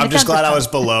 People tell me 10%. I'm just glad I was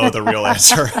below the real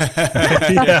answer.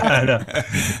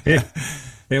 Yeah,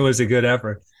 it was a good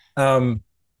effort.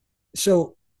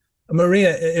 So,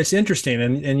 Maria, it's interesting,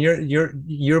 and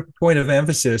your point of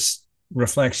emphasis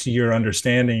reflects your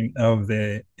understanding of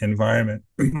the environment.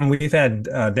 We've had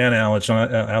Dana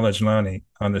Alajlani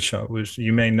on the show.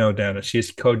 You may know Dana.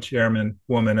 She's co-chairman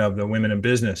woman of the Women in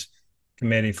Business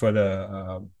Committee for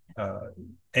the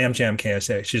AmJam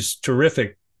KSA. She's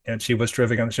terrific, and she was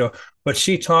terrific on the show. But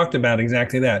she talked about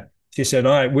exactly that. She said,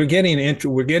 "All right, we're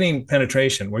getting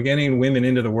penetration, we're getting women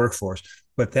into the workforce,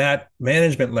 but that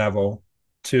management level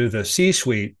to the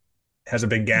C-suite has a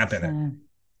big gap in it."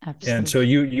 Absolutely. And so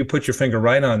you put your finger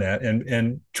right on that,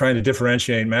 and trying to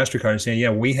differentiate MasterCard and saying,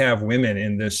 yeah, we have women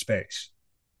in this space.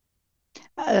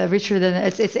 Richard,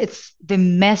 and it's the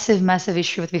massive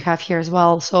issue that we have here as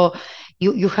well. So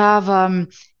you have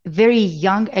very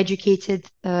young, educated,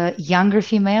 younger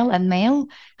female and male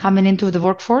coming into the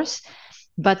workforce,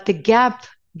 but the gap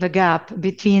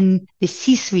between the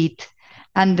C-suite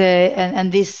and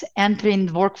this entering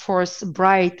the workforce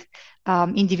bright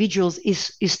individuals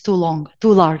is too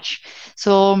large.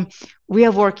 So we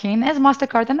are working as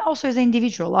MasterCard and also as an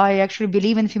individual. I actually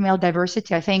believe in female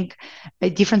diversity. I think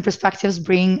different perspectives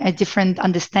bring a different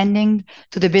understanding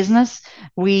to the business.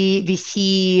 We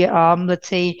see, let's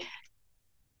say,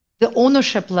 the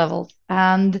ownership level,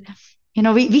 and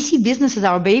we see business as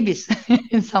our babies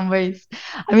in some ways.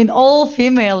 I mean, all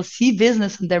females see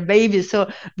business and their babies, so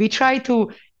we try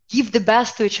to give the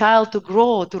best to a child to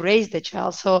grow, to raise the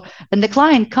child. So when the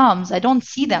client comes, I don't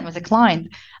see them as a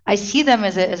client. I see them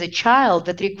as a child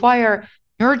that require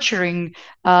nurturing,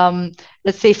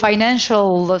 let's say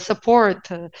financial support,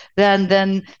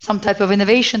 then some type of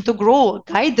innovation to grow,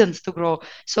 guidance to grow.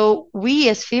 So we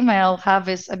as female have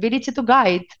this ability to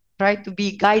guide, right, to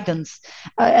be guidance.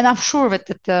 And I'm sure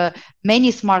that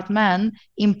many smart men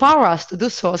empower us to do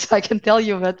so. So I can tell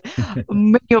you that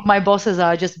many of my bosses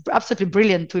are just absolutely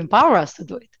brilliant to empower us to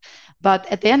do it. But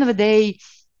at the end of the day,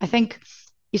 I think,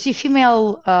 you see,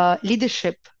 female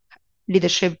leadership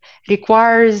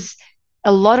requires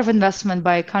a lot of investment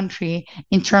by a country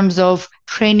in terms of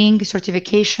training,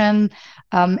 certification.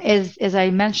 As I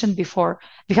mentioned before,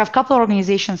 we have a couple of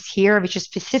organizations here which is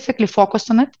specifically focused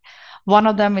on it. One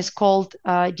of them is called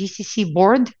GCC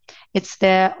Board. It's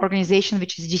the organization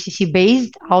which is GCC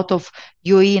based out of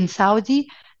UAE and Saudi,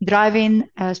 driving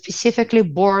specifically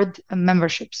board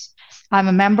memberships. I'm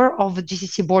a member of the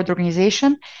GCC Board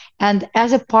organization, and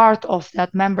as a part of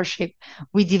that membership,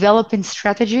 we developing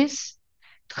strategies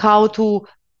how to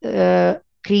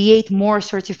create more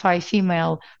certified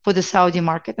female for the Saudi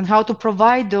market, and how to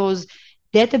provide those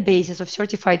databases of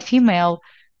certified female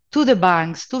to the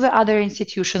banks, to the other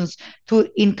institutions, to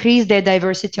increase their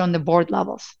diversity on the board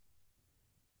levels.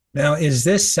 Now, is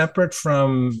this separate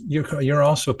from, you're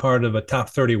also part of a top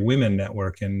 30 women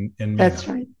network in MENA? That's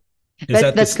right.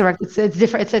 That's correct. It's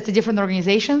different. It's a different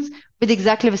organizations with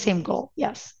exactly the same goal.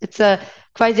 Yes, it's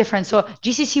quite different. So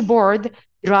GCC Board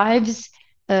drives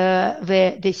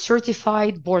the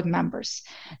certified board members.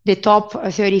 The top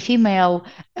 30 female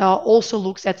also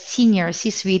looks at senior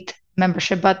C-suite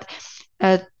membership, but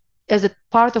as a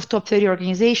part of top 30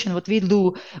 organization, what we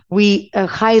do, we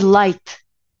highlight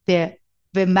the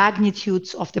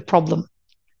magnitudes of the problem.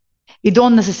 We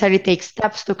don't necessarily take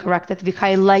steps to correct it. We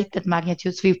highlight that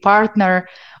magnitudes. We partner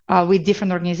with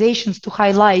different organizations to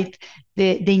highlight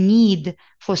the need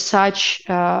for such,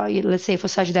 let's say, for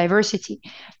such diversity.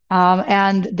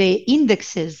 And the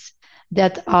indexes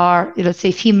that are, let's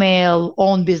say,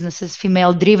 female-owned businesses,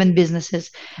 female-driven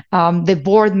businesses, the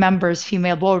board members,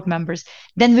 female board members.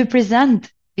 Then we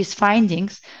present these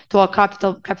findings to our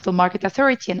capital market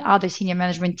authority and other senior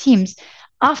management teams.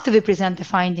 After we present the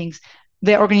findings,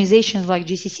 the organizations like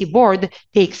GCC Board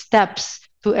take steps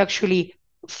to actually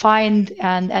find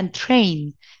and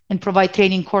train and provide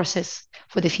training courses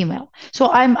for the female. So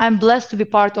I'm blessed to be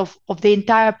part of the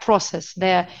entire process,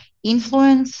 the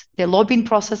influence, the lobbying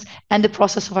process, and the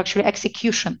process of actually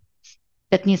execution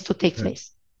that needs to take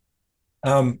place.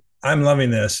 I'm loving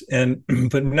this.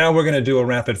 But now we're going to do a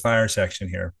rapid fire section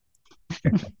here.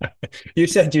 You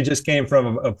said you just came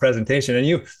from a presentation, and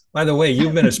you, by the way,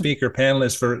 you've been a speaker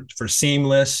panelist for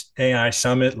Seamless, AI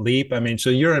Summit, Leap. I mean, so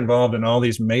you're involved in all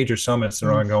these major summits that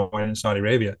are ongoing in Saudi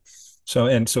Arabia.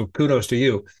 So kudos to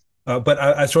you. But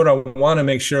I sort of want to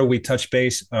make sure we touch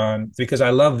base on, because I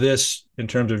love this in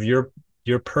terms of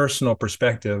your personal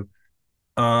perspective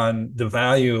on the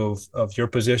value of your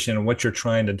position and what you're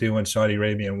trying to do in Saudi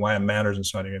Arabia and why it matters in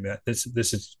Saudi Arabia. This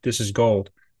is gold.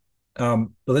 But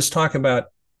let's talk about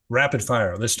rapid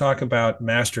fire. Let's talk about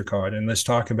MasterCard, and let's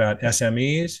talk about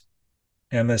SMEs,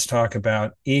 and let's talk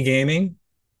about e-gaming,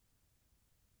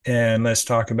 and let's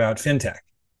talk about fintech.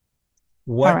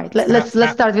 All right, let's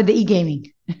start with the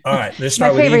e-gaming. All right, let's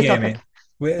start with e-gaming.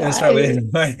 Let's start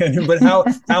with, but how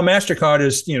MasterCard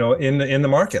is in the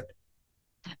market.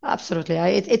 Absolutely.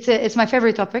 It's my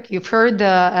favorite topic. You've heard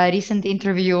the recent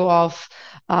interview of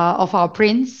our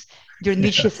prince, during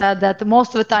which he Yes. said that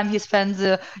most of the time he spends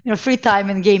free time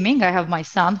in gaming. I have my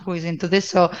son who is into this.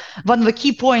 So one of the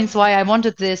key points why I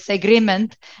wanted this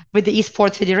agreement with the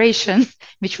Esports Federation,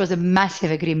 which was a massive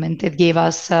agreement, it gave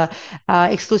us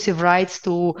exclusive rights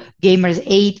to Gamers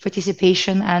 8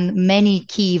 participation and many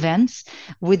key events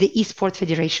with the Esports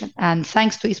Federation. And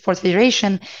thanks to Esports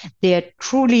Federation, they are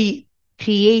truly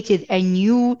created a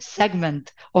new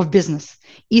segment of business,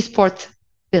 esport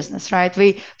business, right?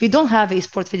 We don't have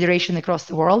esport federation across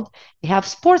the world. We have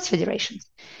sports federations.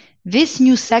 This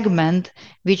new segment,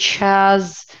 which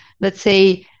has, let's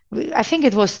say, I think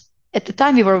it was at the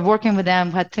time we were working with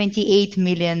them, had 28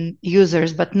 million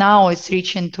users, but now it's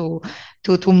reaching to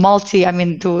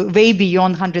to way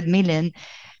beyond 100 million.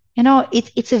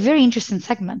 It's a very interesting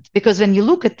segment, because when you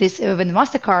look at this, when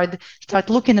MasterCard start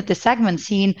looking at the segment,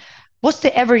 seeing what's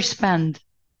the average spend?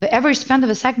 The average spend of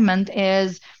a segment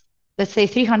is, let's say,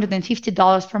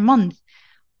 $350 per month.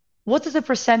 What is the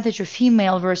percentage of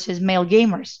female versus male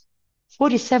gamers?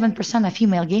 47% of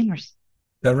female gamers. Is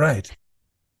that right?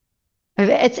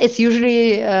 It's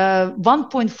usually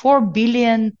 1.4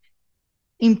 billion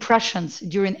impressions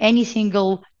during any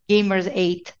single Gamers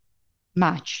 8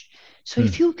 match. So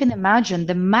if you can imagine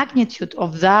the magnitude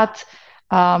of that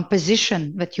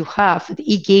position that you have,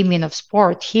 the e-gaming of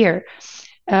sport here,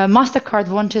 MasterCard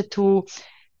wanted to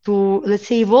let's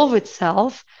say evolve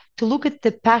itself to look at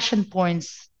the passion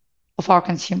points of our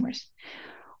consumers.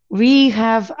 We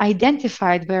have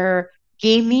identified where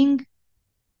gaming,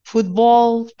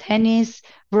 football, tennis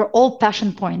were all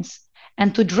passion points.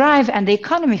 And to drive, and the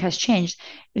economy has changed.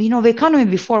 The economy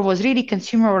before was really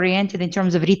consumer oriented in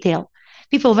terms of retail.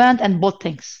 People went and bought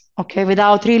things, okay,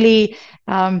 without really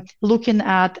looking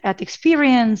at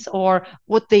experience or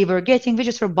what they were getting. They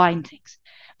just were buying things.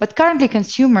 But currently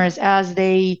consumers, as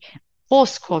they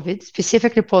post-COVID,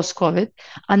 specifically post-COVID,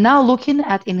 are now looking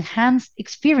at enhanced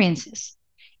experiences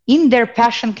in their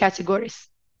passion categories.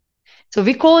 So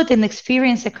we call it an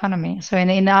experience economy. So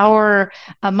in our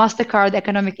MasterCard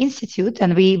Economic Institute,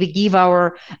 and we give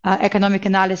our economic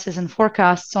analysis and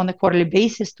forecasts on a quarterly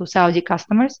basis to Saudi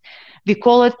customers, we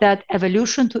call it that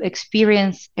evolution to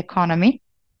experience economy.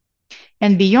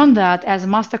 And beyond that, as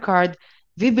MasterCard,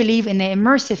 we believe in an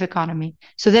immersive economy.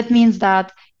 So that means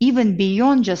that even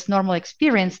beyond just normal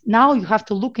experience, now you have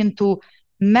to look into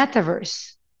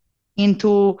metaverse,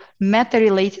 into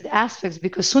meta-related aspects,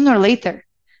 because sooner or later,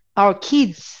 our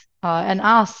kids and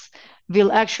us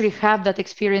will actually have that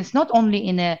experience not only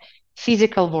in a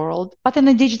physical world, but in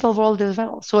a digital world as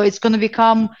well. So it's going to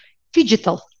become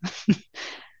phygital.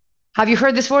 Have you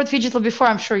heard this word phygital before?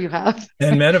 I'm sure you have.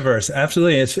 And metaverse,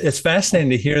 absolutely. It's fascinating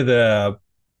to hear the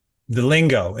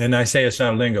lingo, and I say it's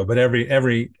not a lingo, but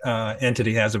every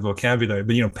entity has a vocabulary.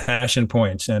 But passion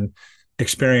points and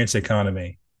experience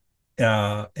economy,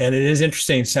 and it is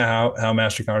interesting how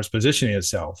MasterCard is positioning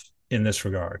itself in this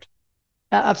regard.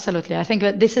 Absolutely. I think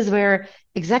that this is where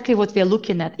exactly what we are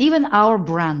looking at. Even our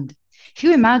brand. If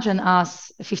you imagine us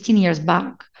 15 years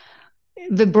back,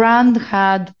 the brand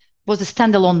was a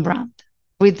standalone brand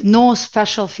with no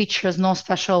special features, no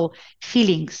special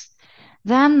feelings.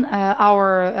 Then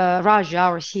our Raj,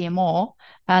 our CMO,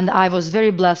 and I was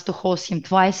very blessed to host him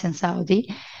twice in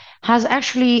Saudi, has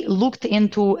actually looked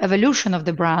into evolution of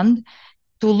the brand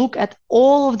to look at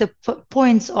all of the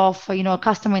points of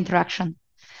customer interaction,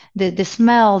 the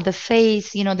smell, the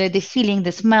face, the feeling,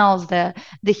 the smells, the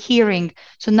hearing.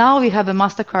 So now we have a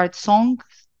MasterCard song,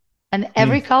 and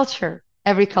every culture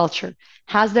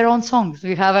has their own songs.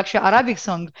 We have actually Arabic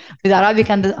song with Arabic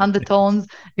undertones.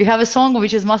 We have a song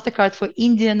which is MasterCard for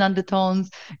Indian undertones.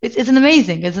 It's an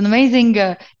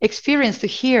amazing experience to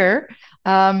hear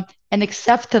an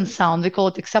acceptance sound. We call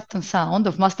it acceptance sound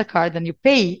of MasterCard, and you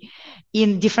pay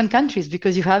in different countries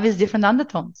because you have these different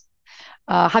undertones.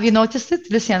 Have you noticed it,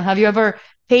 Lucian? Have you ever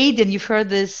paid and you've heard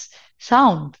this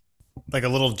sound? Like a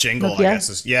little jingle, I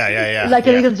guess. Yeah. Like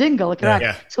a little jingle, correct.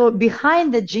 Yeah. So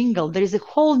behind the jingle, there is a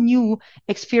whole new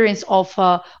experience of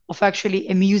actually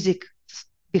a music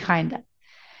behind that.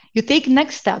 You take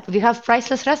next step. We have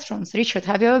priceless restaurants. Richard,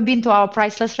 have you ever been to our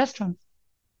priceless restaurant?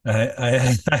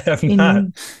 I have not.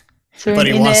 But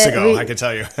he wants to go, I can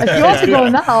tell you. He wants to go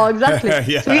now, exactly.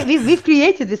 Yeah. So we've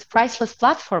created this priceless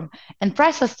platform, and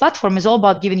priceless platform is all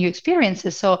about giving you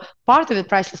experiences. So part of the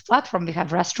priceless platform, we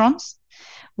have restaurants.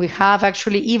 We have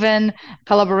actually even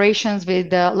collaborations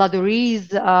with La Dourie's,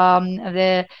 some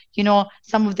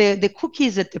of the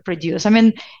cookies that they produce. I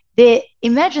mean, the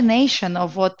imagination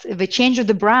of what the change of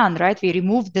the brand, right? We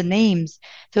removed the names.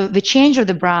 So the change of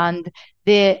the brand,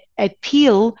 the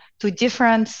appeal to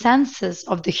different senses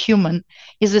of the human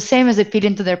is the same as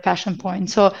appealing to their passion point.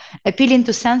 So appealing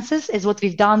to senses is what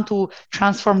we've done to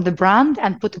transform the brand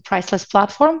and put a priceless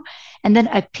platform. And then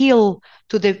appeal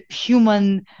to the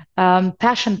human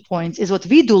passion points is what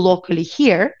we do locally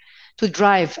here to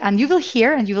drive. And you will hear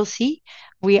and you will see,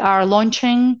 we are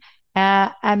launching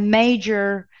a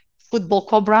major football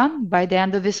co-brand by the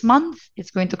end of this month.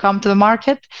 It's going to come to the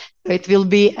market. It will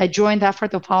be a joint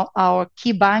effort of our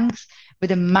key banks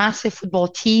with a massive football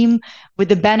team, with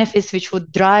the benefits which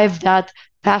would drive that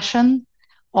passion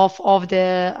of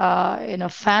the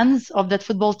fans of that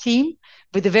football team,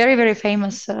 with a very, very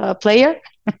famous player.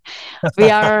 we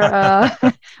are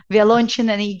launching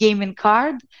an e-gaming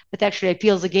card that actually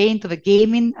appeals again to the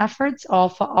gaming efforts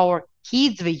of our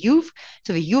kids, the youth.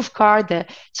 So the youth card.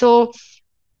 So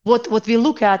what we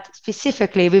look at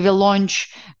specifically, we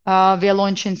are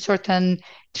launching certain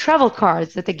travel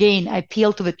cards that again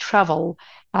appeal to the travel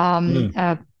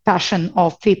passion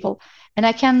of people. And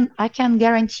I can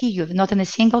guarantee you that not in a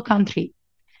single country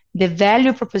the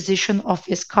value proposition of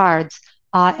these cards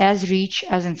are as rich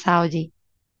as in Saudi,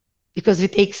 because we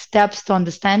take steps to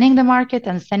understanding the market,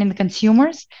 understanding the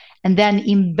consumers, and then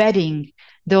embedding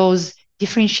those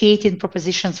differentiated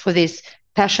propositions for these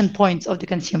passion points of the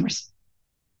consumers.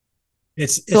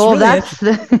 It's so really that's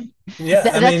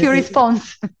that's your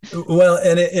response. Well,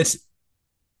 and it's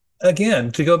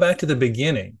again, to go back to the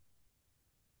beginning,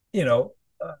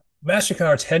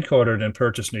 MasterCard's headquartered in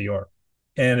Purchase, New York,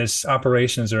 and its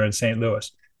operations are in St. Louis.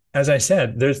 As I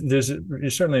said, there's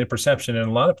certainly a perception in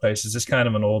a lot of places it's kind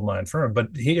of an old line firm, but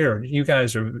here you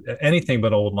guys are anything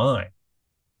but old line.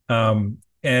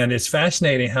 And it's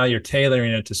fascinating how you're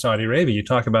tailoring it to Saudi Arabia. You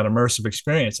talk about immersive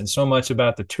experience, and so much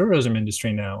about the tourism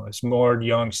industry now. It's more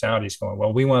young Saudis going,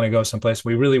 well, we want to go someplace.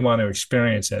 We really want to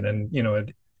experience it. And,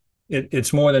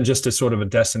 it's more than just a sort of a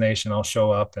destination. I'll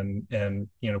show up and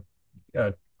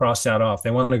cross that off.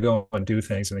 They want to go and do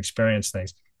things and experience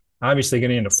things. Obviously,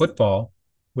 getting into football,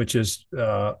 which is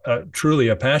truly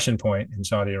a passion point in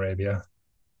Saudi Arabia.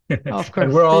 Of course.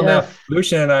 And we're all now,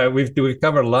 Lucia and I, we've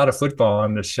covered a lot of football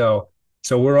on this show.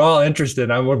 So we're all interested.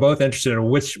 We're both interested in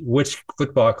which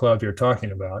football club you're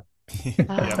talking about.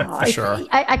 Yeah, for sure.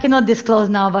 I cannot disclose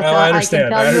now, but I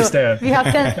understand. I understand. We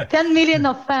have 10 million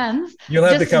of fans. You'll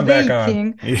have to come back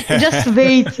on. Just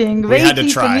waiting for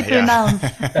me to announce.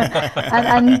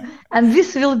 and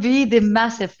this will be the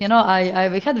massive. We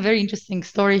had a very interesting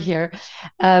story here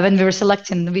when we were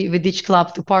selecting with each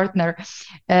club to partner.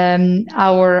 One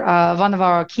of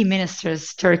our key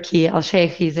ministers, Turkey, Al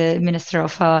Sheikh, he's a minister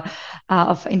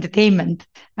of entertainment.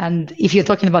 And if you're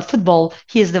talking about football,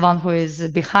 he is the one who is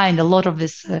behind a lot of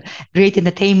this great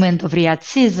entertainment of Riyadh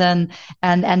season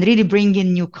and really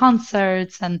bringing new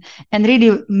concerts and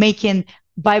really making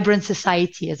vibrant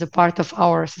society as a part of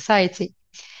our society.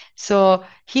 So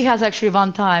he has actually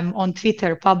one time on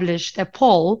Twitter published a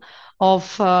poll of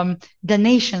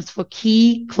donations for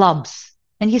key clubs.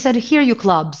 And he said, here are you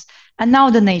clubs, and now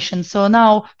donations. So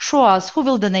now show us who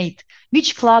will donate,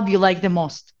 which club you like the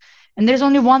most. And there's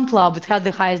only one club that had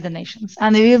the highest donations,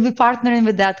 and we will be partnering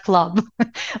with that club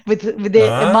with the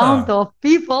amount of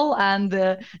people and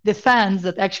the fans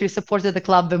that actually supported the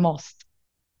club the most.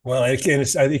 Well, it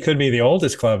could be the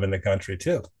oldest club in the country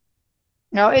too.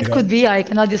 No, it could be. I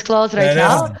cannot disclose right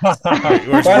now.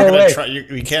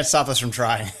 You can't stop us from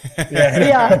trying.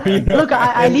 Yeah. Look,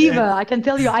 I live. I can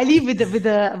tell you, I live with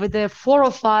the 4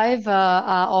 or 5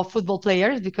 of football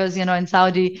players, because in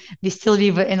Saudi we still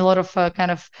live in a lot of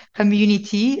kind of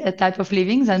community type of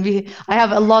livings, and I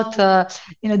have a lot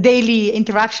daily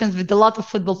interactions with a lot of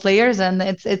football players, and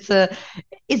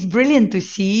it's brilliant to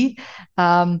see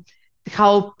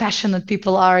how passionate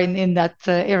people are in that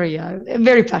area.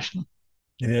 Very passionate.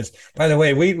 It is. By the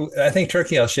way, I think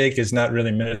Turkey Al Sheikh is not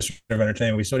really Minister of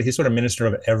Entertainment. He's sort of Minister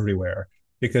of everywhere,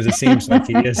 because it seems like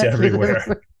he is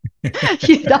everywhere.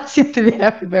 He does seem to be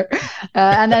everywhere.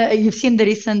 And you've seen the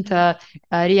recent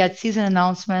Riyadh season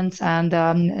announcements, and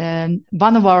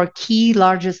one of our key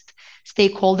largest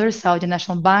stakeholders, Saudi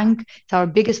National Bank, it's our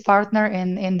biggest partner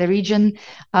in the region.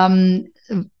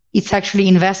 It's actually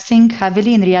investing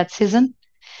heavily in Riyadh season.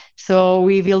 So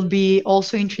we will be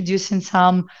also introducing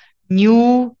some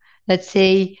new, let's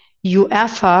say,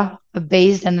 UEFA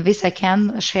based, and this I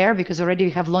can share because already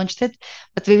we have launched it,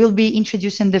 but we will be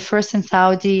introducing the first in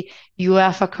Saudi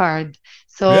UEFA card.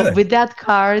 So really? With that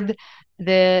card,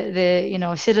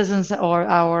 the citizens or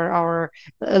our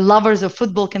lovers of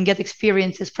football can get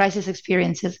experiences, priceless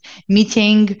experiences,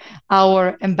 meeting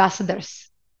our ambassadors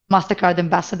MasterCard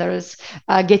ambassadors,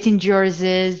 getting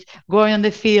jerseys, going on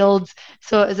the fields.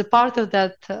 So as a part of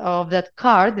that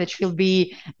card, which will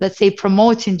be, let's say,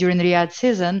 promoting during Riyadh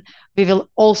season, we will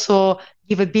also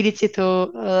give ability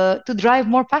to drive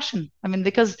more passion. I mean,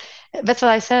 because that's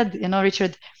what I said,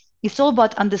 Richard. It's all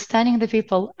about understanding the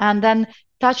people and then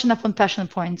touching upon passion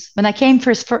points. When I came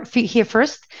here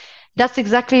first, that's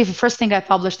exactly the first thing I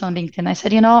published on LinkedIn. I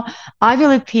said, I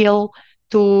will appeal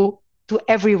to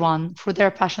everyone for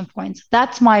their passion points.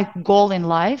 That's my goal in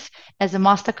life as a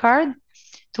MasterCard,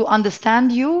 to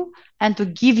understand you and to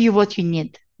give you what you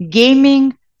need.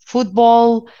 Gaming,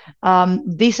 football,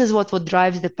 this is what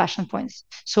drives the passion points.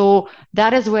 So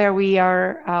that is where we are,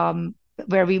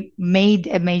 where we made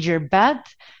a major bet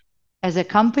as a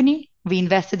company. We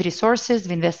invested resources,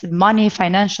 we invested money,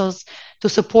 financials to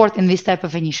support in this type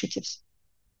of initiatives.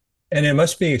 And it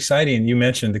must be exciting. You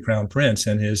mentioned the Crown Prince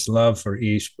and his love for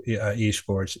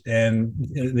esports, and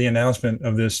the announcement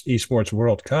of this esports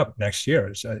World Cup next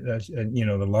year is,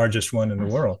 the largest one in the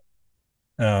world.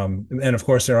 And of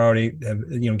course, they're already,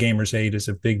 Gamers Aid is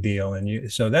a big deal,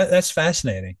 and so that's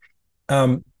fascinating.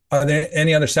 Are there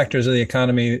any other sectors of the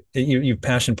economy, you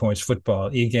passion points, football,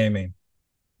 e-gaming,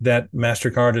 that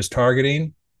MasterCard is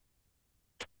targeting?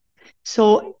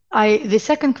 So the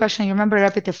second question, you remember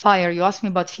rapid fire, you asked me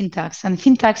about fintechs, and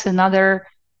fintechs is another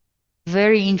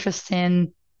very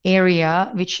interesting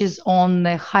area, which is on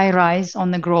the high rise, on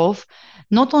the growth,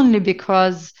 not only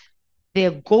because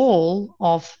the goal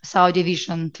of Saudi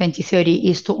Vision 2030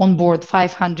 is to onboard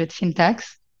 500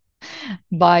 fintechs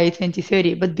by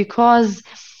 2030, but because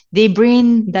they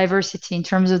bring diversity in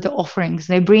terms of the offerings,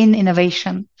 they bring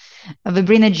innovation, they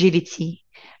bring agility.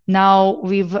 Now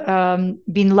we've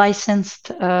been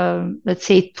licensed, let's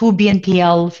say, 2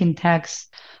 BNPL fintechs,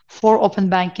 4 open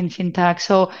banking fintechs.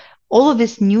 So all of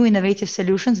these new innovative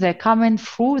solutions, they're coming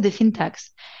through the fintechs.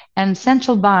 And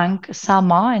central bank,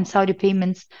 SAMA, and Saudi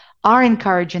payments are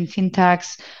encouraging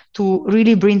fintechs to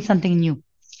really bring something new.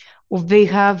 We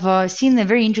have seen a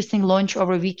very interesting launch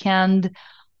over a weekend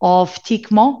of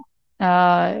Tikmo.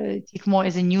 Tikmo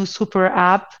is a new super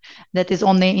app that is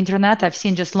on the internet. I've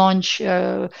seen just launch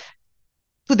 2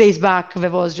 days back. There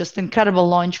was just incredible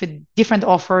launch with different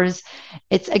offers.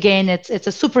 It's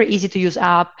a super easy to use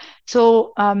app.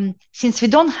 So since we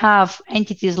don't have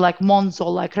entities like Monzo,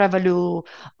 like Revolut,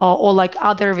 or like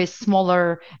other with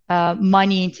smaller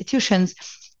money institutions,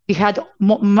 we had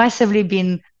massively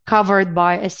been covered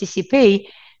by STC Pay.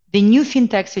 The new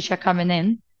fintechs which are coming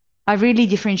in are really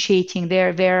differentiating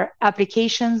their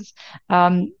applications,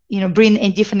 bring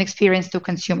a different experience to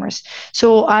consumers.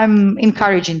 So I'm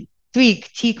encouraging Twig,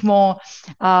 Tikmo,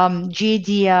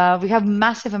 JD. We have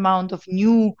massive amount of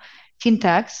new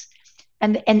fintechs.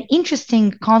 And an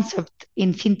interesting concept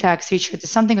in fintechs, Richard,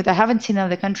 is something that I haven't seen in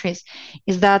other countries,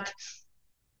 is that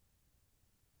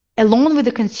along with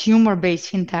the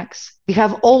consumer-based fintechs, we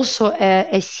have also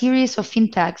a series of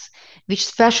fintechs which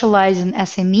specialize in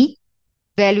SME,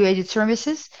 value-added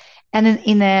services, and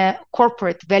in a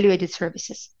corporate value-added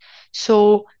services.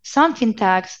 So some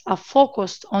fintechs are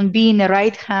focused on being a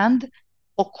right hand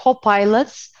or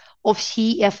co-pilots of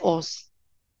CFOs.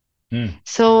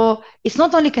 So it's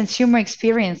not only consumer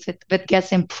experience that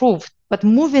gets improved, but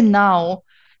moving now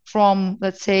from,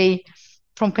 let's say,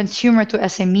 from consumer to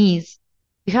SMEs,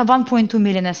 we have 1.2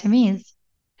 million SMEs.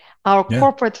 Our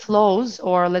corporate flows,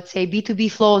 or let's say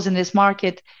B2B flows in this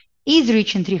market, is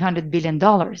reaching $300 billion.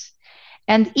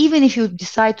 And even if you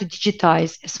decide to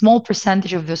digitize a small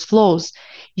percentage of those flows,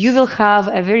 you will have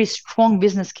a very strong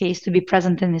business case to be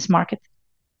present in this market.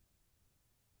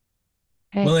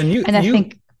 Okay? Well, and I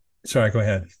think, sorry, go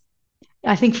ahead.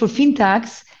 I think for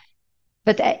fintechs,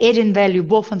 but adding value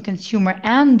both on consumer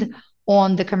and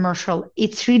on the commercial,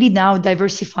 it's really now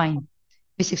diversifying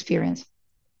this experience.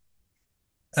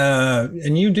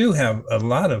 And you do have a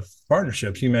lot of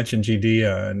partnerships. You mentioned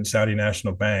GDIA and Saudi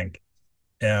National Bank.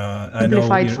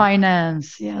 Simplified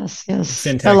finance, yes.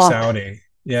 Fintech Saudi,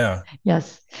 yeah.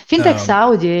 Yes, Fintech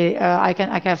Saudi, I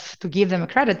have to give them a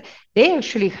credit. They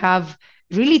actually have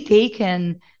really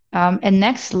taken a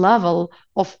next level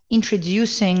of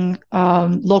introducing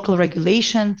local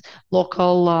regulations,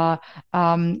 local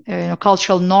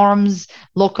cultural norms,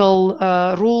 local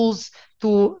rules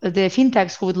to the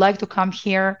fintechs who would like to come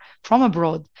here from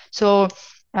abroad. So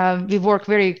we work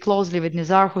very closely with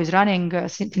Nizar, who is running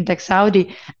Fintech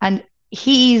Saudi, and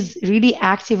he is really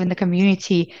active in the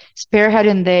community,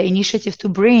 spearheading the initiative to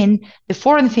bring the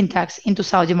foreign fintechs into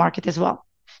Saudi market as well.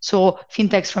 So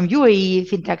fintechs from UAE,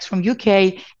 fintechs from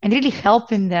UK, and really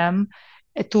helping them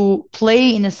to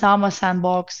play in a SAMA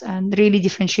sandbox and really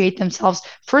differentiate themselves.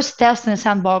 First test in a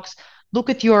sandbox, look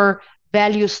at your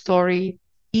value story,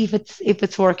 if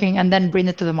it's working, and then bring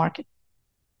it to the market.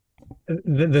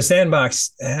 The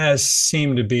sandbox has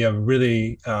seemed to be a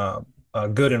really a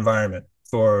good environment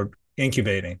for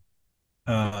incubating.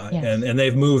 Yes. And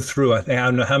they've moved through. I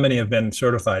don't know how many have been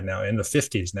certified now, in the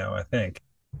 50s now, I think.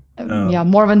 Yeah,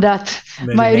 more than that.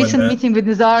 My recent meeting with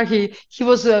Nizar, he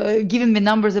was giving me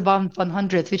numbers about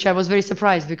 100, which I was very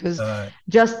surprised, because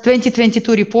just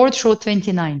 2022 report showed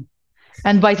 29.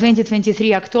 And by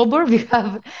 2023 October, we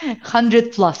have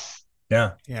 100 plus.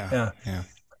 Yeah.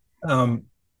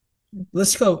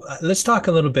 Let's talk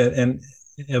a little bit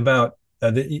about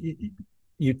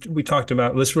we talked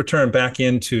about, let's return back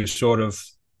into sort of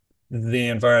the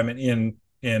environment in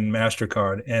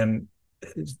MasterCard and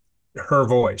Her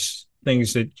Voice,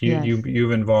 things that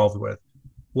you've involved with.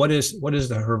 What is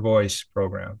the Her Voice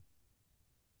program?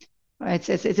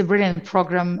 It's a brilliant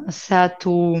program set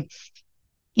to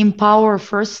empower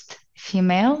first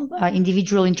female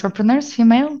individual entrepreneurs,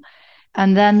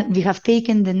 and then we have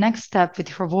taken the next step with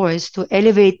Her Voice to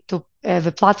elevate to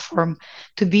the platform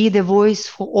to be the voice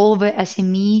for all the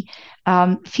SME,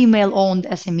 female-owned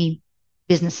SME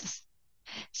businesses.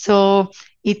 So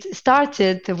it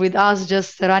started with us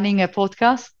just running a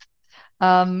podcast,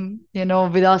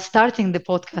 with us starting the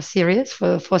podcast series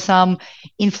for some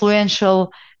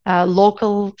influential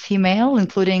local female,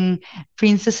 including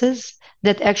princesses,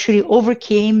 that actually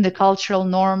overcame the cultural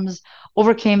norms,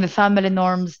 overcame the family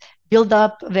norms, build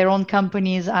up their own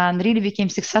companies, and really became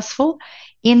successful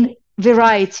in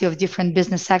variety of different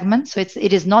business segments. So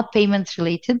it is not payments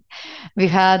related. We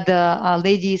had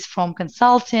ladies from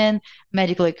consulting,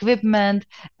 medical equipment,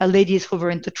 ladies who were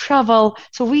into travel.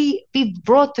 So we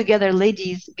brought together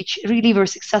ladies which really were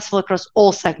successful across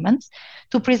all segments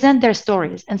to present their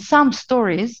stories. And some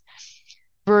stories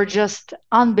were just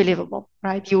unbelievable,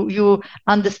 right? You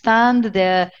understand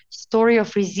the story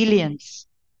of resilience,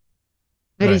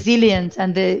 resilience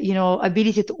and the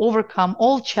ability to overcome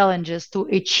all challenges to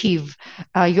achieve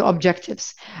your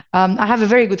objectives. I have a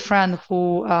very good friend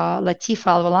who Latifa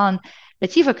Al-Walan.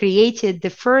 Latifa created the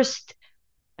first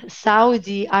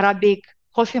Saudi Arabic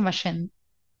coffee machine.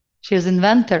 She was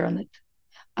inventor on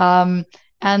it,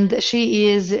 and she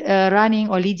is running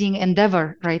or leading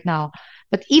Endeavor right now.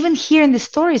 But even hearing the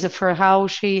stories of her, how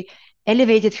she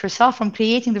elevated herself from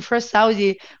creating the first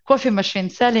Saudi coffee machine,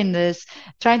 selling this,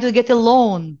 trying to get a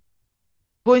loan,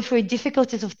 going through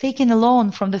difficulties of taking a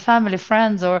loan from the family,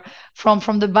 friends, or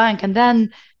from the bank, and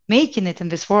then making it in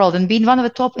this world and being one of the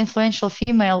top influential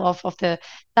female of the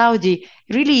Saudi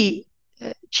really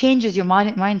changes your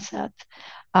mindset.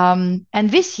 And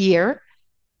this year,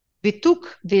 we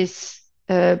took this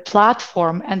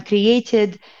platform and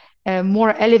created a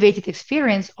more elevated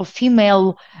experience of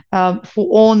female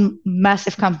who own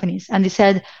massive companies. And they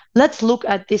said, let's look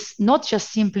at this not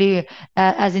just simply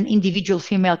as an individual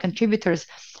female contributors,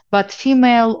 but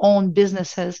female-owned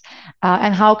businesses,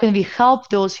 and how can we help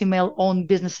those female-owned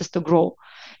businesses to grow?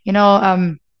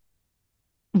 One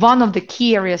of the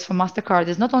key areas for MasterCard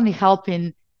is not only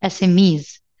helping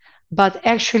SMEs, but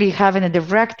actually having a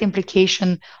direct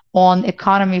implication on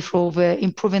economy through the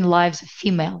improving lives of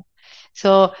female.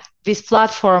 So this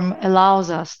platform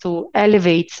allows us to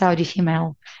elevate Saudi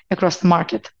female across the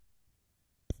market.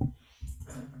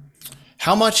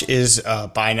 How much is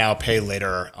buy now, pay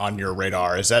later on your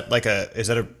radar? Is that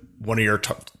one of your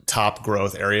top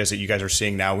growth areas that you guys are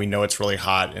seeing now? We know it's really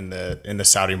hot in the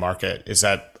Saudi market.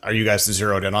 Are you guys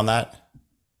zeroed in on that?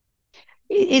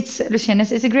 Lucien,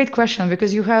 it's a great question,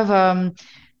 because you have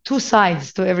two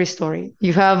sides to every story.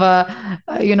 You have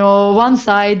one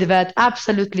side that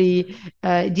absolutely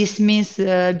dismiss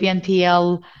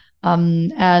BNPL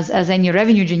as any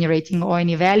revenue generating or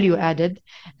any value added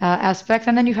aspect,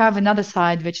 and then you have another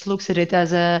side which looks at it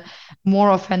as a more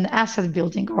of an asset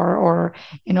building or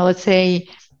let's say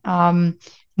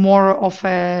more of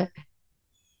a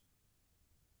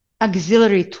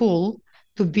auxiliary tool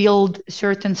to build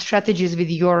certain strategies with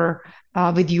your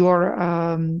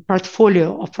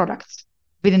portfolio of products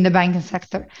within the banking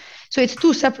sector. So it's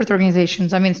two separate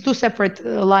organizations. I mean, it's two separate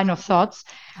line of thoughts.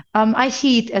 I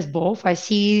see it as both. I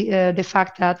see the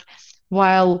fact that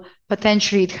while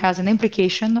potentially it has an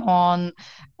implication on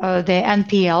the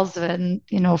NPLs and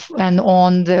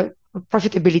on the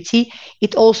profitability,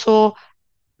 it also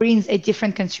brings a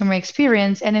different consumer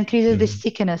experience and increases the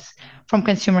stickiness from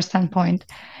consumer standpoint.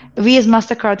 We as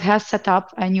MasterCard has set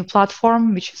up a new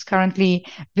platform, which is currently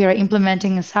we are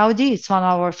implementing in Saudi. It's one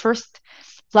of our first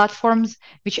platforms,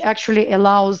 which actually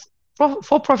allows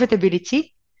for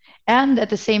profitability and at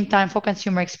the same time for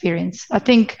consumer experience. I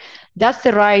think that's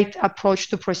the right approach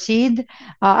to proceed.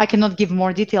 I cannot give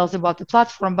more details about the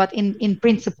platform, but in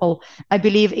principle, I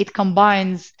believe it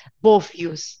combines both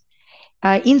views.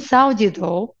 In Saudi,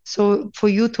 though, so for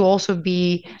you to also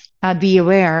be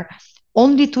aware,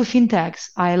 only 2 fintechs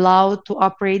are allowed to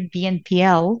operate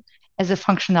BNPL as a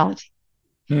functionality.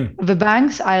 The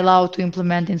banks are allowed to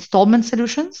implement installment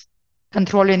solutions,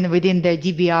 controlling within their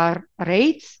DBR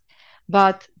rates,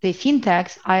 but the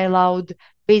fintechs are allowed,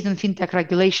 based on fintech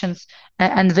regulations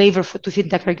and waiver to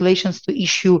fintech regulations, to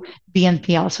issue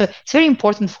BNPL. So it's very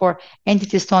important for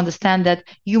entities to understand that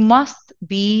you must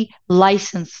be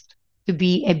licensed to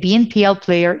be a BNPL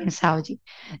player in Saudi.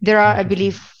 There are, I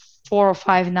believe, 4 or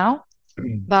 5 now,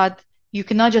 but you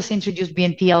cannot just introduce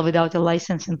BNPL without a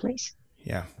license in place.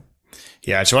 Yeah.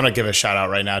 Yeah, I just want to give a shout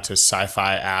out right now to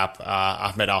Sci-Fi app.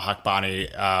 Ahmed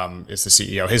Al-Hakbani is the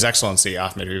CEO. His Excellency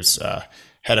Ahmed, who's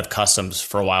head of customs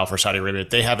for a while for Saudi Arabia.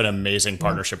 They have an amazing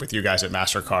partnership with you guys at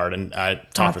MasterCard. And I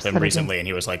talked with him recently, and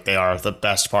he was like, they are the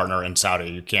best partner in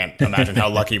Saudi. You can't imagine how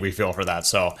lucky we feel for that.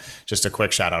 So just a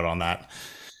quick shout out on that.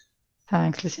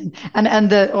 Thanks, listen.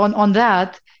 And on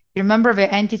that, remember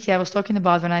the entity I was talking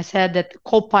about when I said that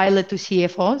co-pilot to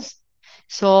CFOs?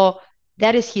 So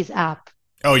that is his app.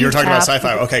 Oh, you were talking about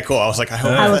Sci-Fi. Okay, cool. I was like,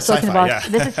 I was talking about,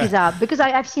 this is his app, because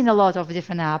I've seen a lot of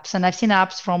different apps, and I've seen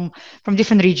apps from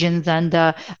different regions. And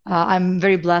I'm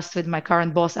very blessed with my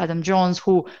current boss, Adam Jones,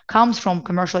 who comes from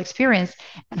commercial experience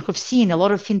and who've seen a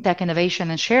lot of fintech innovation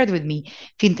and shared with me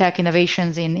fintech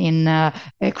innovations in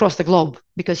across the globe,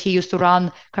 because he used to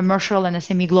run commercial and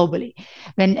SME globally.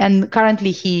 And currently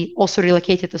he also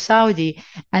relocated to Saudi.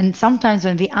 And sometimes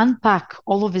when we unpack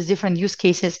all of these different use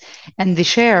cases and we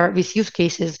share these use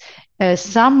cases,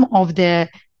 some of the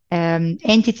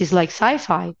entities like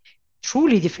Sci-Fi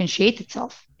truly differentiate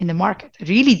itself in the market,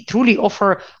 really truly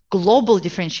offer global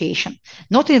differentiation.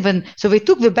 Not even, so they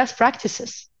took the best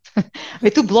practices, they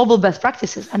took global best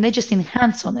practices and they just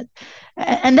enhance on it.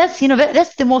 And that's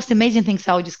the most amazing thing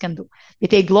Saudis can do. They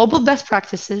take global best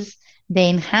practices, they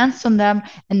enhance on them,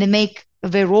 and they make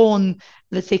their own,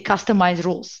 let's say, customized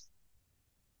rules.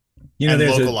 And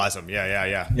localize them.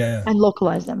 Yeah. And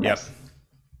localize them. Yep. Yes.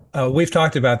 We've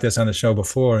talked about this on the show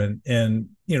before, and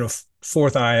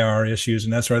fourth IR issues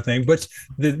and that sort of thing. But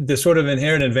the sort of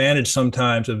inherent advantage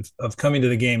sometimes of coming to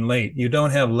the game late, you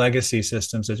don't have legacy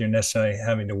systems that you're necessarily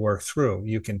having to work through.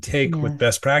 You can take with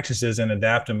best practices and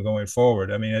adapt them going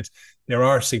forward. I mean, there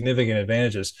are significant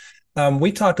advantages.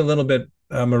 We talked a little bit,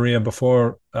 Maria,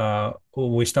 before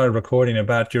we started recording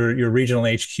about your regional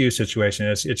HQ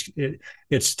situation.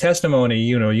 It's testimony.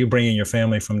 You bringing your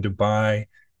family from Dubai,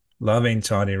 loving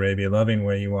Saudi Arabia, loving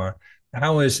where you are.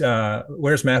 Where's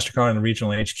MasterCard in the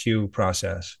regional HQ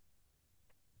process?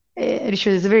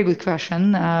 Richard, it's a very good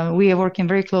question. We are working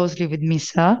very closely with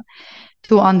MISA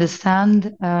to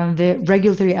understand the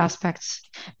regulatory aspects,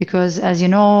 because as you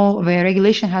know, the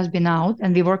regulation has been out,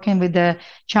 and we're working with the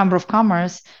Chamber of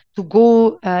Commerce to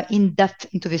go in depth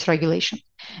into this regulation.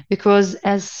 Because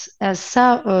as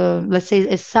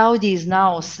Saudi is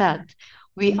now said,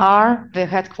 we are the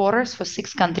headquarters for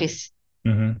 6 countries.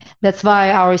 Mm-hmm. That's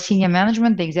why our senior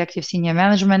management, the executive senior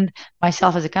management,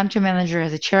 myself as a country manager,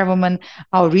 as a chairwoman,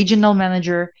 our regional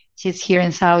manager sits here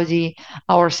in Saudi,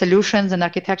 our solutions and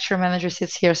architecture manager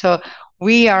sits here. So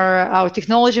our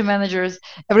technology managers,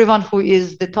 everyone who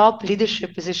is the top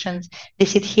leadership positions, they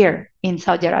sit here in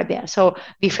Saudi Arabia. So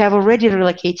we have already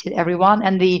relocated everyone,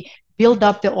 and we build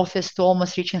up the office to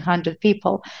almost reaching 100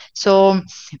 people. So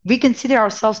we consider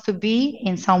ourselves to be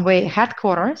in some way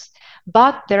headquarters,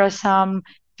 but there are some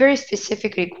very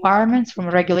specific requirements from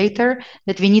a regulator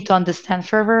that we need to understand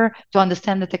further, to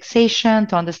understand the taxation,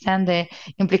 to understand the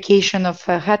implication of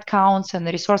headcounts and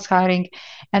the resource hiring.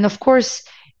 And of course,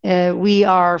 we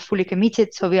are fully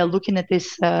committed. So we are looking at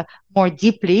this more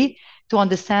deeply to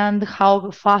understand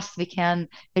how fast we can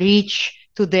reach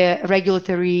to the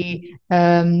regulatory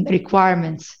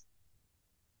requirements.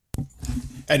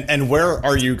 And where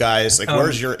are you guys? Like,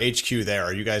 where's your HQ there?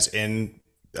 Are you guys in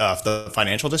the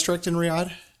financial district in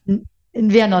Riyadh?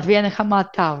 We are not. We are in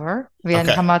Hamad Tower. We are in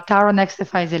Hamad Tower next to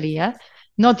Faisaliya.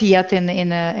 Not yet in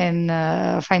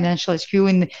financial HQ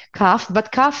in KAFT,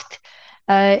 but KAFT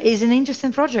is an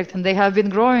interesting project, and they have been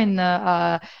growing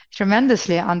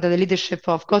tremendously under the leadership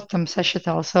of Gautam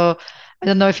Sashetal. So I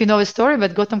don't know if you know the story,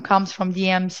 but Gautam comes from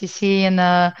DMCC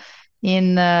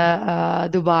in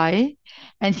Dubai,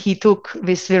 and he took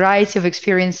this variety of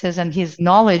experiences and his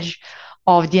knowledge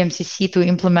of DMCC to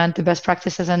implement the best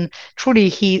practices. And truly,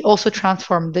 he also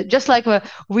transformed, just like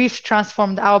we've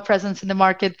transformed our presence in the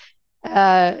market,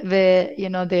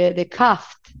 the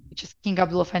KAFT, which is King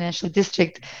Abdullah Financial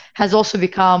District, has also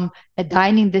become a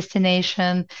dining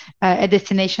destination, a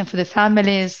destination for the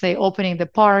families. They're opening the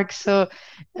park. So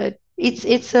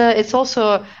it's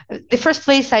also the first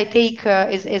place I take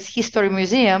is History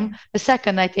Museum. The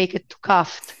second I take it to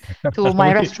Kaft, to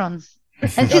my restaurants.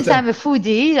 And since I'm a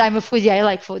foodie, I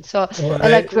like food. So I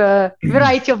like a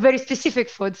variety of very specific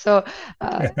food. So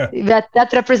that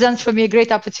represents for me a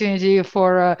great opportunity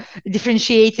for a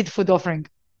differentiated food offering.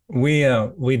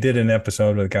 We did an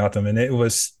episode with Gautam, and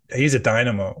he's a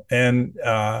dynamo, and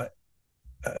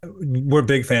we're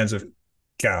big fans of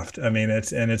Kaft. I mean,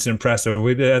 it's impressive.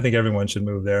 I think everyone should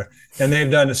move there, and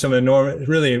they've done some enormous,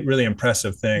 really, really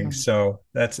impressive things. So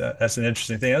that's an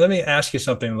interesting thing. Let me ask you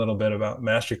something a little bit about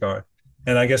MasterCard,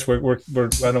 and I guess we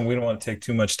don't want to take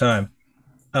too much time.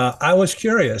 I was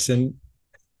curious, and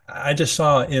I just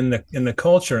saw in the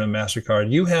culture of MasterCard,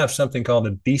 you have something called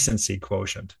a decency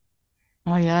quotient.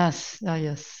 Oh yes.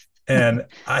 And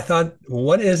I thought,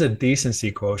 what is a decency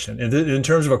quotient in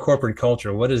terms of a corporate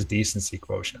culture? What is decency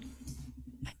quotient?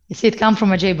 You see, it comes from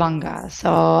Ajay Banga. So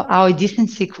our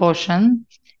decency quotient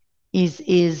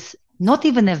is not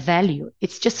even a value.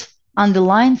 It's just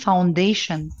underlying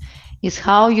foundation is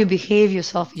how you behave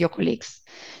yourself with your colleagues.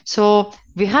 So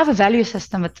we have a value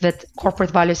system that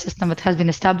corporate value system that has been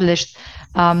established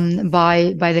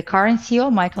by the current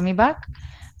CEO, Michael Mibach.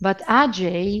 But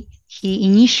Ajay,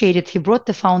 he brought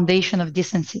the foundation of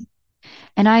decency.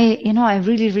 And I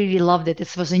really, really loved it.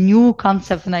 This was a new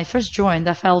concept. When I first joined,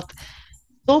 I felt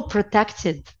so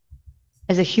protected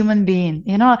as a human being.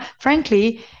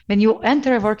 Frankly, when you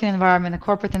enter a working environment, a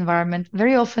corporate environment,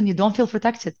 very often you don't feel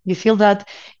protected. You feel that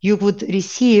you would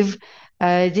receive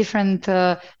different,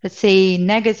 let's say,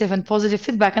 negative and positive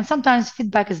feedback. And sometimes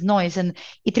feedback is noise, and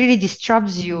it really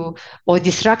disturbs you or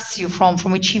distracts you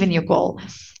from achieving your goal.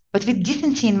 But with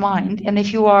decency in mind, and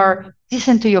if you are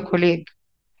decent to your colleague,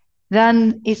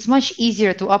 then it's much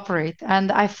easier to operate. And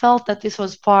I felt that this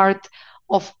was part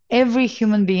of every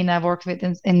human being I worked with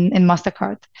in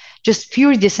MasterCard. Just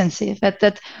pure decency,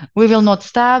 that we will not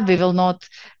stab, we will not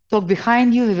talk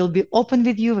behind you, we will be open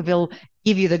with you, we will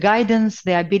give you the guidance,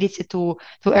 the ability to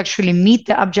actually meet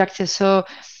the objectives. So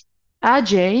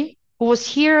Ajay, who was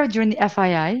here during the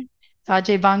FII,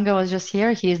 Ajay Banga was just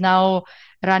here. He is now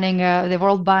running the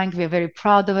World Bank. We're very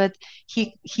proud of it.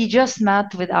 He just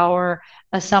met with our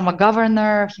Sama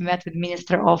governor. He met with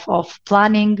Minister of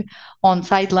Planning on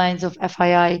sidelines of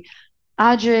FII.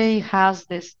 Ajay has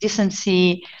this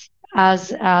decency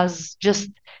as just,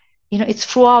 it's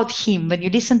throughout him. When you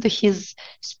listen to his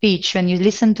speech, when you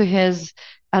listen to his,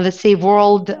 let's say,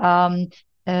 world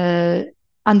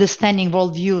understanding,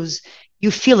 world views, you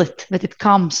feel it, that it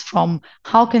comes from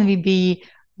how can we be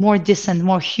more decent,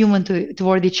 more human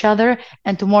toward each other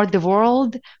and toward the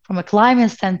world from a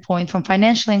climate standpoint, from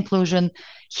financial inclusion.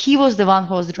 He was the one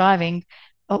who was driving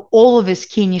all of his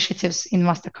key initiatives in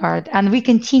MasterCard. And we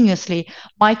continuously,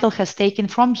 Michael has taken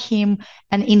from him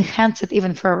and enhanced it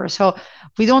even further. So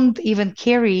we don't even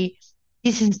carry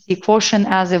decency quotient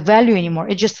as a value anymore.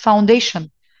 It's just foundation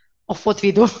of what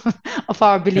we do, of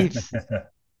our beliefs.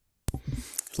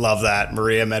 Love that.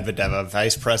 Maria Medvedeva,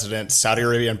 Vice President, Saudi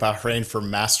Arabia and Bahrain for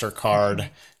MasterCard.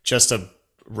 Just a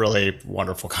really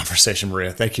wonderful conversation,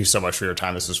 Maria. Thank you so much for your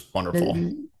time. This is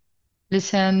wonderful.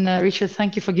 Listen, Richard,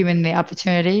 thank you for giving me the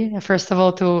opportunity, first of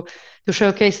all, to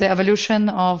showcase the evolution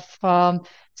of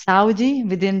Saudi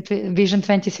within Vision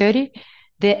 2030,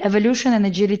 the evolution and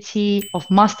agility of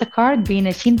MasterCard being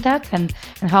a fintech, and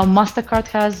how MasterCard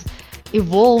has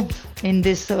evolved in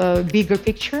this bigger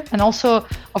picture, and also,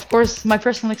 of course, my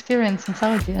personal experience in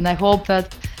Saudi. And I hope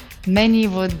that many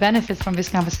would benefit from this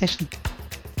conversation.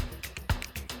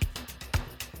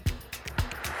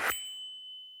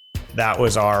 That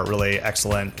was our really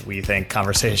excellent, we think,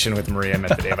 conversation with Maria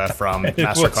Medvedeva from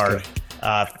MasterCard.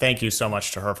 Thank you so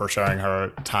much to her for sharing her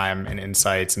time and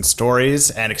insights and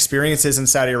stories and experiences in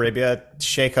Saudi Arabia.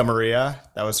 Sheikha Maria,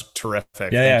 that was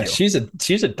terrific. Yeah, she's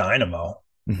a dynamo.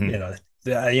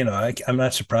 Mm-hmm. I'm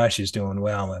not surprised she's doing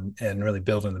well and really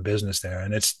building the business there.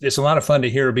 And it's a lot of fun to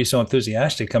hear her be so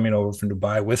enthusiastic coming over from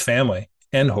Dubai with family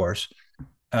and horse,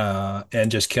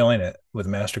 and just killing it with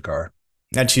MasterCard.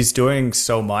 And she's doing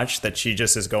so much that she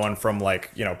just is going from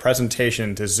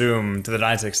presentation to Zoom to the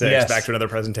 966 back to another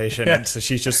presentation. And so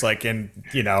she's just in,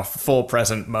 full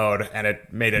present mode, and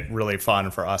it made it really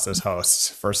fun for us as hosts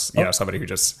for, somebody who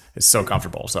just is so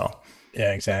comfortable. So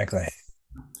yeah, exactly.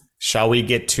 Shall we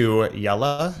get to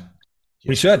Yalla?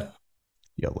 We should.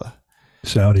 Yalla.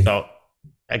 Saudi. So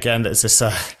again, this is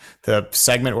the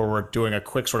segment where we're doing a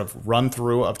quick sort of run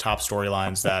through of top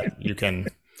storylines that you can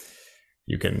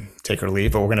you can take or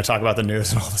leave. But we're going to talk about the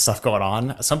news and all the stuff going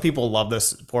on. Some people love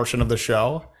this portion of the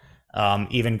show,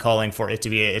 even calling for it to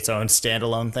be its own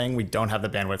standalone thing. We don't have the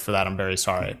bandwidth for that. I'm very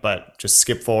sorry, but just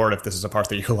skip forward if this is a part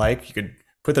that you like. You could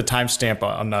put the timestamp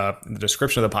on the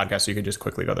description of the podcast, so you can just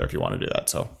quickly go there if you want to do that.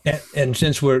 So, and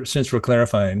since we're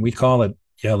clarifying, we call it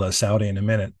Yella Saudi in a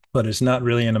minute, but it's not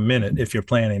really in a minute if you're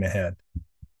planning ahead.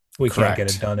 We Correct. Can't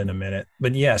get it done in a minute.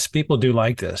 But yes, people do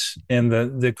like this, and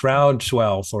the crowd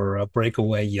swell for a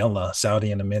breakaway Yella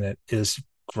Saudi in a minute is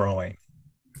growing.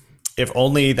 If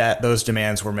only that those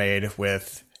demands were made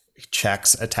with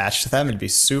checks attached to them, it'd be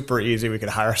super easy. We could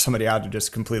hire somebody out to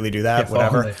just completely do that.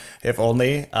 If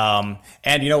only.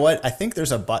 And you know what? I think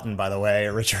there's a button, by the way,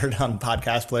 Richard, on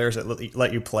podcast players that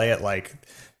let you play at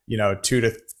 2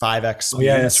 to 5x speeds. Oh,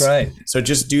 yeah, that's right. So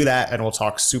just do that and we'll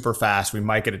talk super fast. We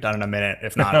might get it done in a minute.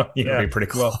 If not, it'll be pretty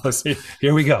close. Well,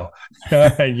 here we go.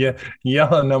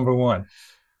 Yella number one.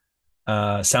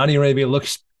 Saudi Arabia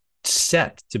looks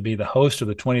set to be the host of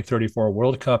the 2034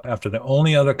 World Cup after the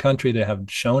only other country to have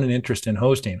shown an interest in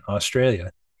hosting,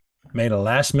 Australia, made a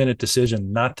last-minute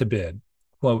decision not to bid.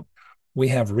 Quote, "We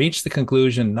have reached the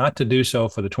conclusion not to do so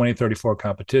for the 2034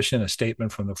 competition," a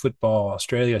statement from the Football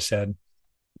Australia said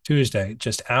Tuesday,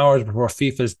 just hours before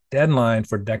FIFA's deadline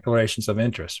for declarations of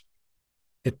interest.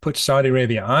 It puts Saudi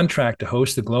Arabia on track to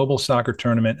host the global soccer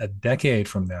tournament a decade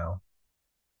from now,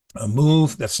 a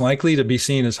move that's likely to be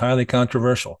seen as highly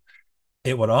controversial.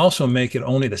 It would also make it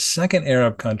only the second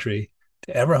Arab country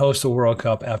to ever host a World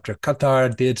Cup after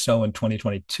Qatar did so in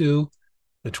 2022.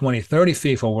 The 2030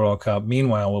 FIFA World Cup,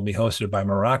 meanwhile, will be hosted by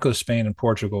Morocco, Spain, and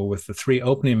Portugal, with the 3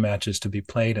 opening matches to be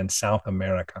played in South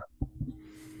America.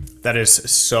 That is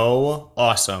so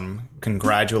awesome.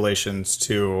 Congratulations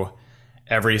to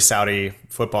every Saudi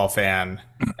football fan,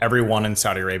 everyone in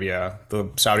Saudi Arabia, the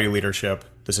Saudi leadership.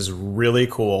 This is really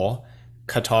cool.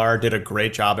 Qatar did a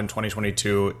great job in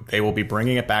 2022. They will be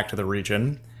bringing it back to the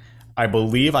region. I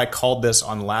believe I called this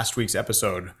on last week's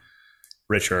episode,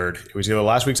 Richard. It was either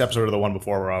last week's episode or the one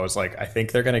before, where I was like, I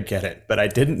think they're going to get it. But I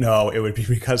didn't know it would be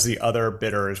because the other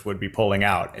bidders would be pulling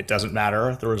out. It doesn't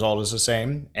matter. The result is the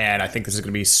same. And I think this is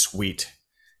going to be sweet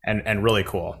and really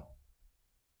cool.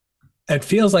 It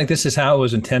feels like this is how it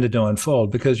was intended to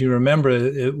unfold, because you remember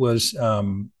it was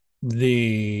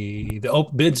the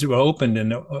bids were opened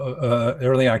in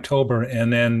early October,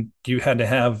 and then you had to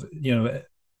have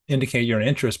indicate your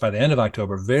interest by the end of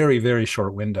October. Very, very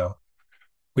short window.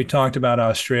 We talked about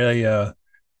Australia,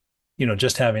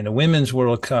 just having the Women's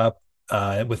World Cup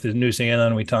with the New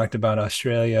Zealand. We talked about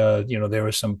Australia. There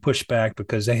was some pushback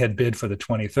because they had bid for the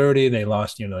 2030. They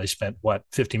lost. They spent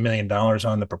 $50 million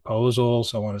on the proposal,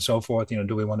 so on and so forth.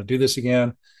 Do we want to do this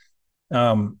again?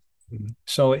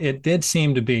 So it did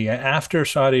seem to be after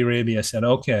Saudi Arabia said,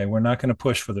 okay, we're not going to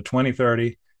push for the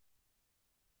 2030.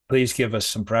 Please give us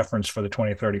some preference for the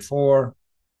 2034.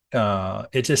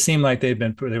 It just seemed like they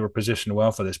were positioned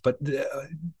well for this. But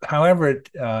however it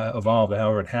evolved,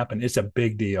 however it happened, it's a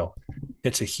big deal.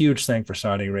 It's a huge thing for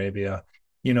Saudi Arabia.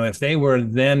 If they were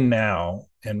then now,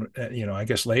 and I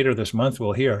guess later this month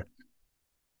we'll hear,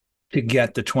 to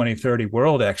get the 2030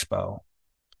 World Expo,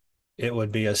 it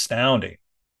would be astounding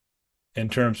in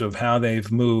terms of how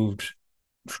they've moved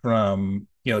from,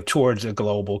 towards a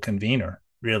global convener,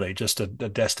 really just a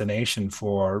destination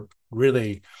for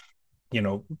really,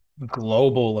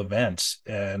 global events.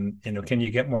 And, can you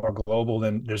get more global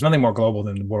there's nothing more global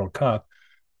than the World Cup,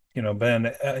 but then,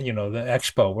 the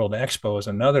Expo, World Expo is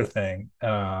another thing.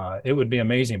 It would be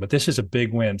amazing, but this is a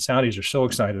big win. Saudis are so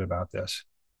excited about this.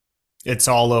 It's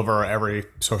all over every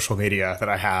social media that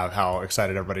I have, how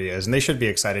excited everybody is. And they should be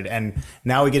excited. And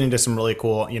now we get into some really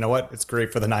cool, it's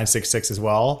great for the 966 as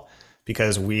well,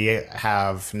 because we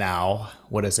have now,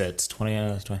 what is it?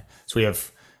 20. So we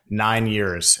have 9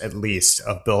 years at least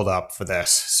of build up for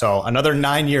this. So another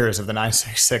 9 years of the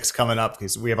 966 coming up,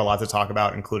 because we have a lot to talk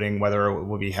about, including whether it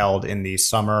will be held in the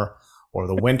summer or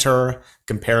the winter,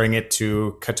 comparing it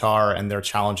to Qatar and their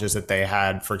challenges that they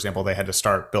had. For example, they had to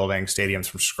start building stadiums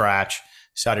from scratch.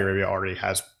 Saudi Arabia already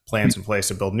has plans in place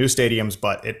to build new stadiums,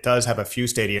 but it does have a few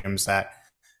stadiums that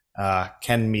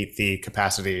can meet the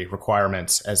capacity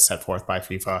requirements as set forth by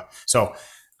FIFA. So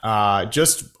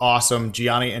just awesome.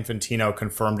 Gianni Infantino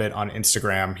confirmed it on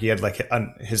Instagram. He had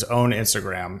his own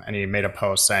Instagram, and he made a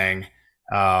post saying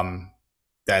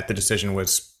that the decision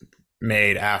was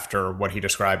made after what he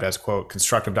described as, quote,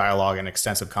 constructive dialogue and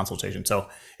extensive consultation. So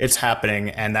it's happening,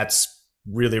 and that's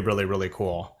really, really, really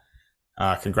cool.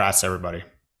 Congrats to everybody.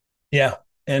 Yeah.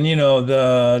 And,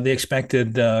 the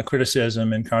expected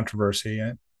criticism and controversy,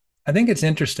 I think it's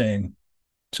interesting.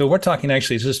 So we're talking,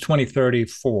 actually, this is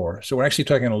 2034. So we're actually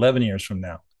talking 11 years from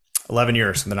now. 11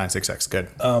 years in the 966. Good.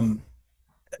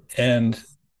 And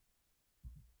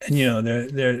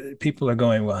there people are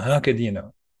going, well, how could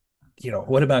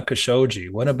what about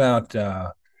Khashoggi? What about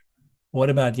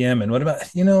Yemen? What about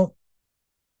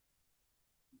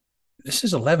this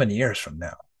is 11 years from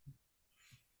now.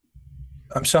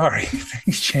 I'm sorry,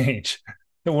 things change.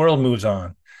 The world moves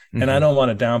on. And I don't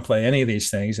want to downplay any of these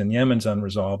things. And Yemen's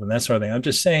unresolved and that sort of thing. I'm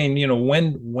just saying,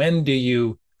 when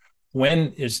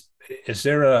is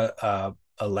there a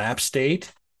lapse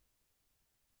date?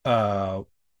 That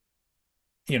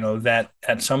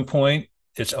at some point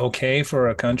it's okay for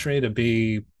a country to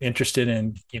be interested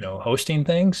in, hosting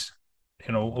things.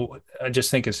 I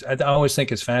always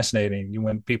think it's fascinating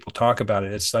when people talk about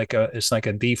it. It's like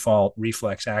a default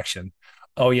reflex action.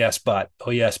 Oh yes, but.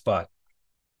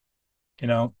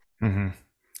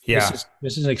 Yeah.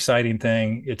 This is an exciting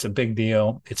thing. It's a big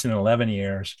deal. It's in 11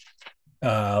 years.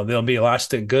 There'll be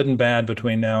lots of good and bad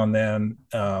between now and then.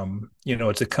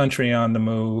 It's a country on the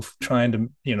move, trying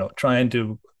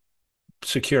to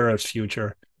secure its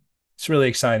future. It's really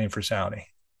exciting for Saudi.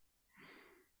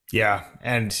 Yeah.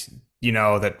 And you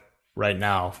know that right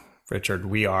now, Richard,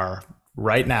 we are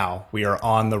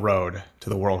on the road to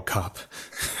the World Cup.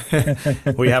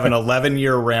 We have an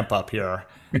 11-year ramp up here.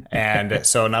 And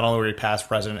so not only are we past,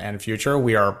 present, and future,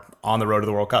 we are on the road to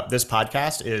the World Cup. This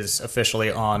podcast is officially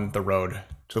on the road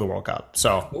to the World Cup.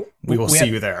 So we will see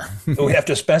you there. We have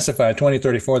to specify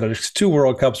 2034. There's 2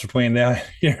 World Cups between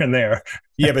here and there.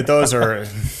 Yeah, but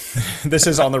this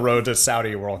is on the road to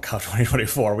Saudi World Cup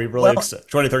 2024.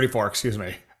 2034, excuse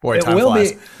me. Boy, time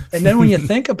flies. And then when you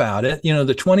think about it,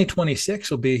 the 2026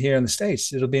 will be here in the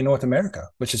States. It'll be in North America,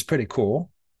 which is pretty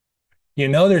cool.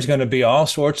 There's going to be all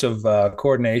sorts of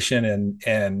coordination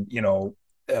and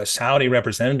Saudi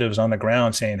representatives on the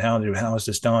ground saying, how is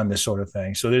this done, this sort of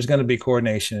thing. So there's going to be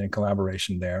coordination and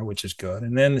collaboration there, which is good.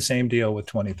 And then the same deal with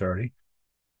 2030.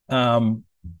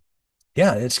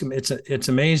 Yeah, it's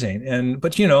amazing.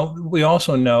 But we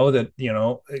also know that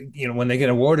when they get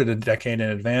awarded a decade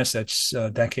in advance, that's a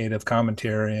decade of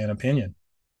commentary and opinion.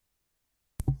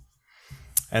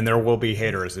 And there will be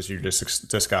haters, as you just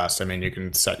discussed. I mean, you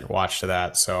can set your watch to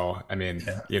that. So, I mean,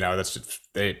 that's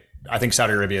I think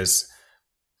Saudi Arabia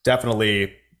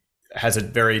definitely has a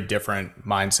very different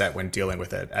mindset when dealing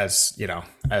with it, as they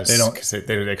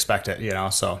didn't expect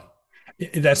it. So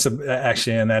that's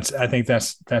I think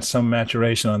that's some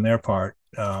maturation on their part.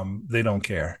 They don't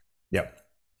care. Yep.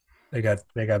 They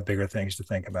got bigger things to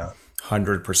think about.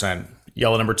 100%.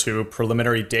 Yellow number 2,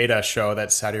 preliminary data show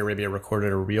that Saudi Arabia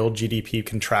recorded a real GDP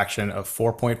contraction of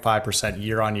 4.5%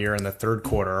 year on year in the third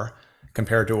quarter,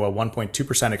 compared to a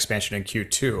 1.2% expansion in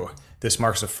Q2. This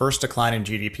marks the first decline in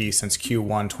GDP since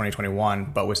Q1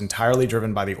 2021, but was entirely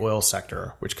driven by the oil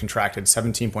sector, which contracted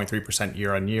 17.3%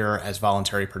 year on year as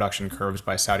voluntary production curves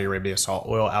by Saudi Arabia saw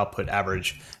oil output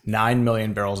average 9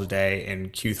 million barrels a day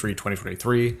in Q3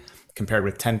 2023, compared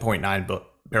with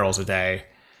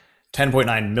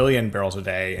 10.9 million barrels a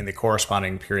day in the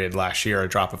corresponding period last year, a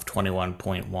drop of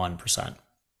 21.1%.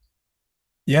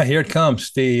 Yeah, here it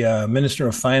comes. The Minister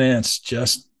of Finance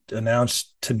just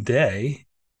announced today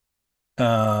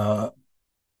that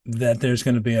there's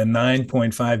going to be a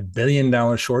 $9.5 billion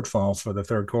shortfall for the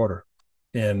third quarter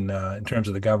in terms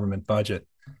of the government budget.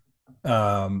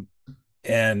 And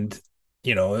the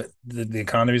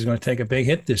economy is going to take a big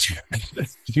hit this year.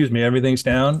 Excuse me, everything's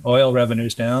down, oil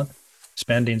revenue's down,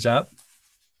 spending's up.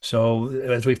 So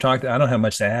as we've talked, I don't have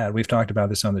much to add. We've talked about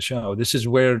this on the show. This is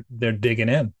where they're digging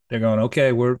in. They're going, okay,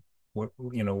 the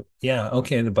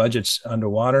budget's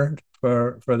underwater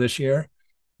for this year,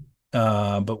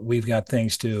 but we've got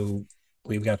things to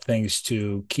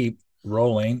keep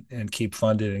rolling and keep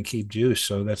funded and keep juice.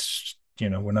 So that's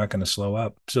we're not going to slow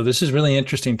up. So this is really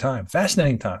interesting time,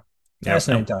 fascinating time.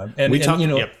 Fascinating time. And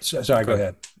sorry, go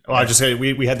ahead. Well, I just say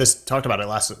we had this talked about it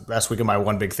last week in my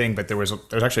one big thing, but there's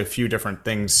actually a few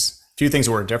things that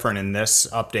were different in this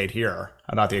update here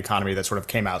about the economy that sort of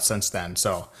came out since then.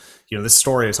 So, this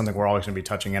story is something we're always going to be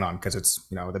touching in on because it's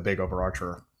the big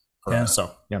overarcher for us.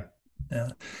 So yeah.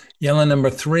 Yellow number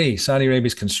 3, Saudi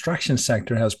Arabia's construction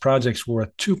sector has projects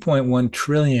worth $2.1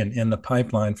 trillion in the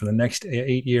pipeline for the next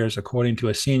 8 years, according to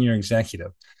a senior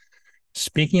executive.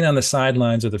 Speaking on the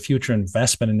sidelines of the Future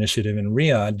Investment Initiative in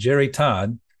Riyadh, Jerry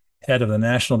Todd, head of the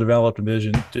National Development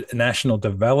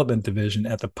Division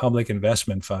at the Public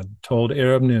Investment Fund, told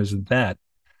Arab News that,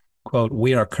 quote,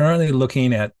 "We are currently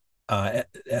looking at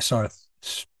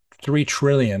 3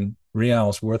 trillion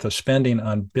rials worth of spending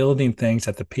on building things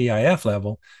at the PIF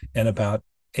level and about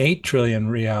 8 trillion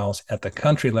rials at the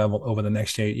country level over the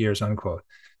next 8 years," unquote.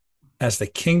 as the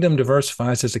kingdom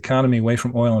diversifies its economy away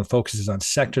from oil and focuses on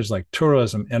sectors like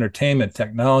tourism, entertainment,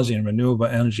 technology, and renewable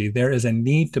energy, there is a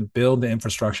need to build the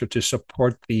infrastructure to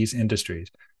support these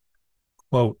industries.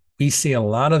 Well, we see a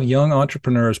lot of young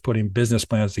entrepreneurs putting business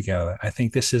plans together. I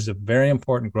think this is a very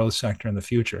important growth sector in the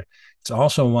future. It's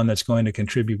also one that's going to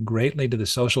contribute greatly to the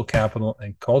social capital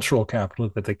and cultural capital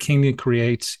that the kingdom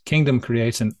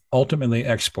creates and ultimately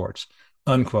exports,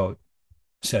 unquote,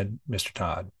 said Mr.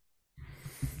 Todd.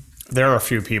 There are a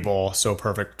few people so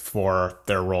perfect for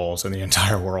their roles in the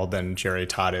entire world than Jerry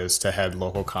Todd is to head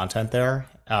local content there,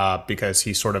 because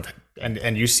he sort of,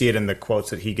 and you see it in the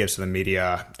quotes that he gives to the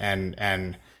media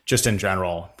and just in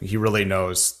general, he really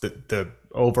knows that the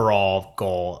overall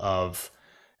goal of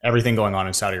everything going on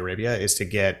in Saudi Arabia is to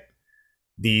get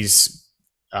these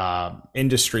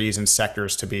industries and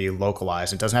sectors to be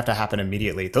localized. It doesn't have to happen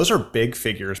immediately. Those are big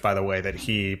figures, by the way, that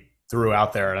he threw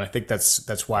out there, and I think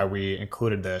that's why we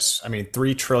included this. I mean,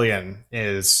 3 trillion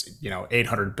is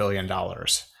 $800 billion.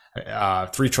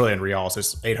 3 trillion rials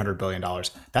is $800 billion.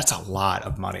 That's a lot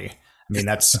of money. I mean,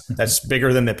 that's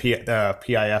bigger than the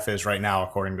PIF is right now,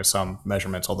 according to some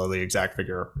measurements, although the exact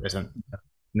figure isn't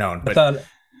known. But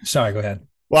sorry, go ahead.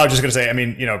 Well, I was just going to say, I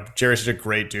mean, Jerry's such a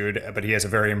great dude, but he has a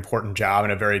very important job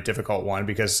and a very difficult one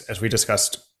because, as we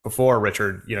discussed before,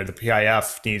 Richard, the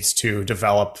PIF needs to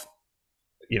develop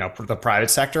the private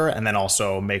sector and then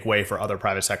also make way for other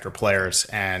private sector players.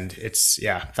 And it's,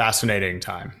 fascinating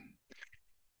time.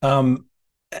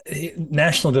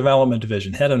 National Development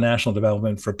Division, head of National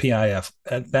Development for PIF.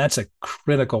 That's a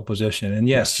critical position. And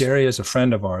yes, Jerry is a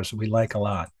friend of ours we like a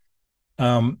lot.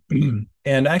 And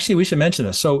actually, we should mention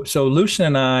this. So Lucian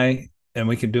and I, and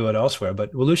we can do it elsewhere,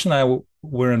 but Lucian and I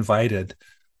were invited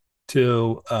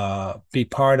to be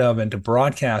part of and to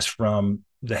broadcast from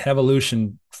the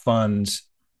Hevolution Fund's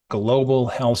Global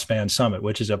Health Span Summit,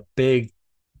 which is a big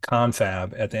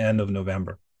confab at the end of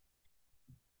November.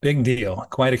 Big deal,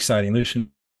 quite exciting.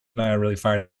 Lucian and I are really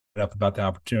fired up about the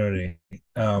opportunity.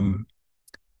 But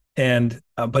in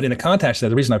the context of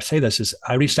the reason I say this is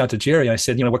I reached out to Jerry. I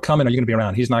said, we're coming. Are you going to be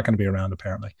around? He's not going to be around,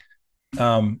 apparently.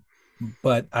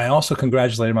 But I also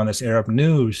congratulated him on this Arab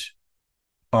News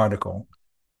article.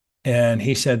 And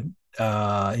he said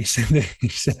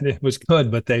it was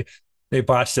good, but they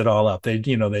botched it all up. They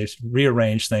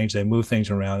rearranged things, they moved things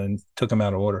around and took them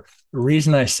out of order. The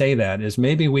reason I say that is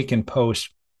maybe we can post.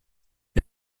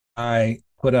 I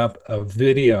put up a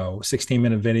video,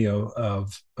 16-minute video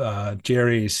of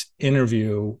Jerry's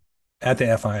interview at the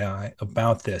FII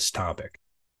about this topic.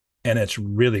 And it's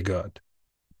really good.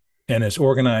 And it's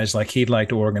organized like he'd like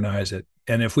to organize it.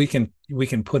 And if we can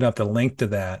put up the link to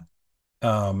that,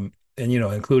 and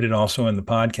include it also in the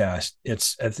podcast,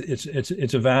 it's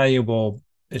a valuable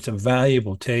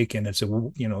take, and it's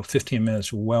 15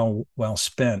 minutes well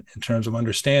spent in terms of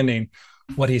understanding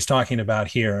what he's talking about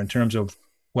here in terms of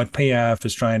what PIF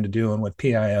is trying to do and what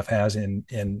PIF has in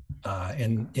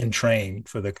train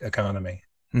for the economy.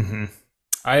 Mm-hmm.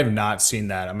 I have not seen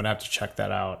that. I'm gonna have to check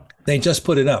that out. They just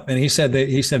put it up, and he said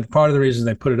part of the reason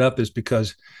they put it up is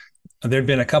because there'd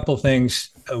been a couple things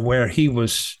where he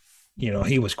was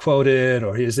quoted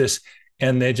or is this,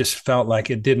 and they just felt like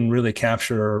it didn't really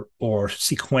capture or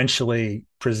properly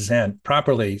present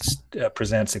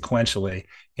sequentially,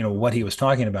 what he was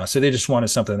talking about. So they just wanted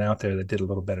something out there that did a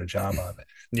little better job of it.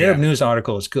 The Arab News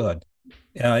article is good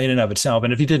in and of itself.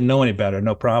 And if you didn't know any better,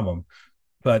 no problem.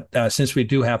 But since we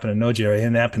do happen to know Jerry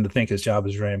and happen to think his job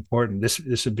is very important,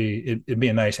 it'd be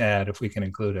a nice ad if we can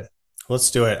include it. Let's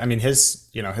do it. I mean,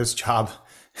 his job,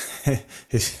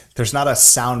 there's not a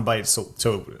sound bite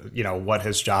so what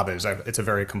his job is. It's a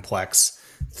very complex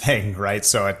thing, right?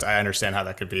 So I understand how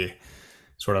that could be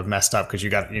sort of messed up because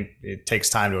it takes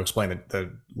time to explain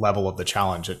the level of the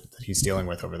challenge that he's dealing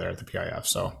with over there at the PIF.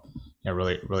 So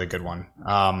really, really good one.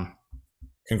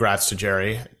 Congrats to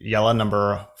Jerry. Yella,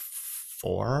 number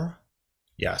 4.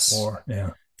 Yes. 4, yeah.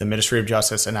 The Ministry of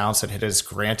Justice announced that it has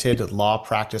granted law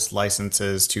practice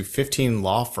licenses to 15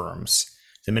 law firms.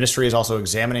 The ministry is also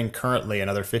examining currently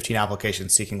another 15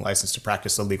 applications seeking license to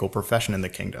practice the legal profession in the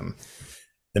kingdom.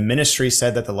 The ministry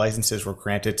said that the licenses were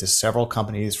granted to several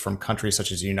companies from countries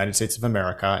such as the United States of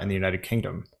America and the United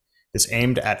Kingdom. This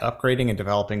aimed at upgrading and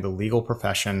developing the legal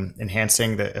profession,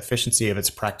 enhancing the efficiency of its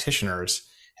practitioners,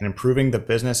 and improving the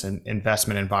business and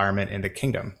investment environment in the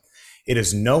kingdom. It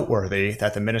is noteworthy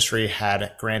that the ministry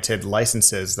had granted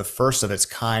licenses, the first of its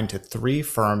kind, to 3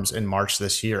 firms in March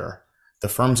this year. The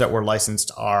firms that were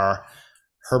licensed are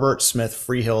Herbert Smith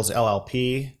Freehills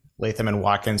LLP, Latham and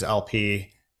Watkins LP,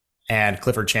 and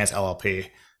Clifford Chance LLP.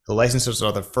 The licenses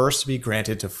are the first to be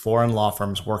granted to foreign law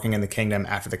firms working in the kingdom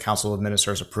after the Council of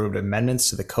Ministers approved amendments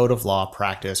to the Code of Law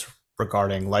Practice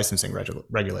regarding licensing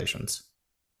regulations.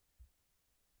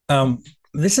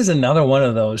 This is another one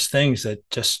of those things that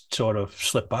just sort of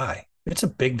slip by. It's a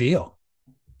big deal.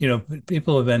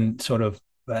 People have been sort of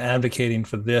advocating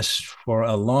for this for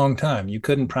a long time. You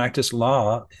couldn't practice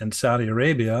law in Saudi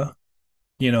Arabia,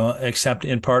 except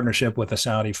in partnership with a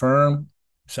Saudi firm,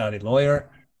 Saudi lawyer.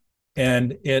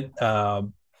 And it,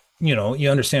 you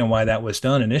understand why that was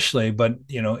done initially, but,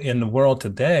 in the world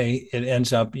today, it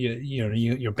ends up,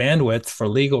 your bandwidth for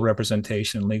legal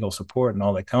representation, legal support, and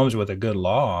all that comes with a good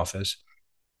law office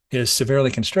is severely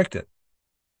constricted.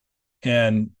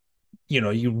 And,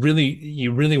 you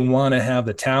really want to have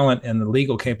the talent and the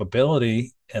legal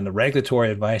capability and the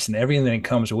regulatory advice and everything that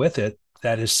comes with it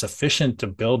that is sufficient to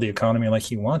build the economy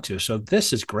like you want to. So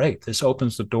this is great. This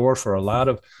opens the door for a lot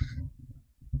of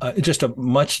just a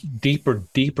much deeper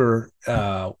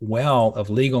well of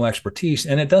legal expertise.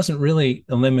 And it doesn't really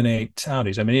eliminate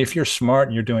Saudis. I mean, if you're smart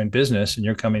and you're doing business and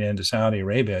you're coming into Saudi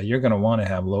Arabia, you're going to want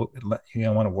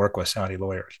to work with Saudi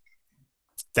lawyers.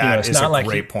 That is a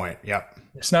great point. Yep.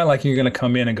 It's not like you're going to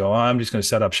come in and go, I'm just going to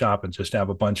set up shop and just have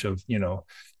a bunch of,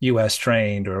 US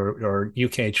trained or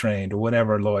UK trained or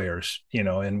whatever lawyers,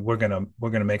 and we're going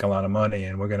to make a lot of money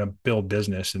and we're going to build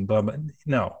business and blah, blah.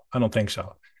 No, I don't think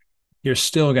so. You're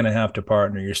still going to have to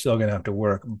partner. You're still going to have to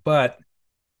work, but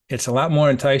it's a lot more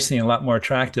enticing, a lot more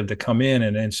attractive to come in.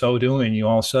 And in so doing, you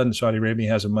all of a sudden, Saudi Arabia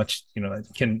has a much,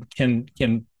 can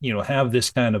have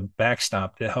this kind of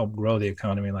backstop to help grow the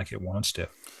economy like it wants to.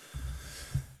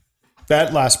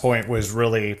 That last point was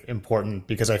really important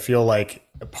because I feel like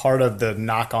part of the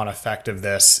knock-on effect of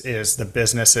this is the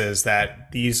businesses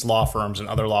that these law firms and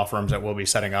other law firms that will be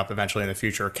setting up eventually in the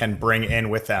future can bring in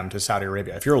with them to Saudi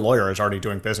Arabia. If your lawyer is already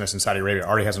doing business in Saudi Arabia,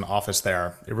 already has an office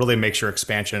there, it really makes your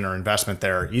expansion or investment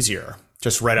there easier,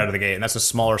 just right out of the gate. And that's a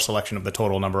smaller selection of the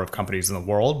total number of companies in the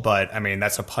world. But I mean,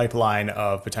 that's a pipeline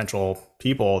of potential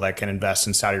people that can invest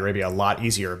in Saudi Arabia a lot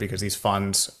easier because these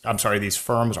firms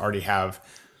already have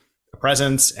a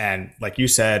presence and, like you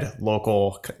said,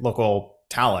 local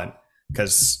talent,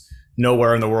 because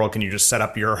nowhere in the world can you just set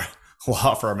up your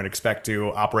law firm and expect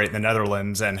to operate in the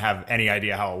Netherlands and have any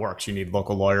idea how it works. You need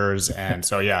local lawyers. And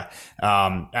so, yeah.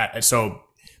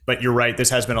 But you're right. This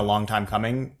has been a long time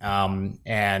coming.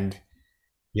 And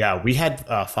yeah, we had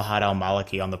Fahad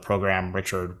Al-Maliki on the program,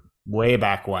 Richard, way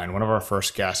back when, one of our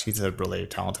first guests. He's a really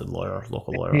talented lawyer,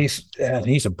 local lawyer. He's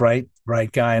a bright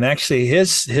guy. And actually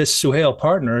his Suhail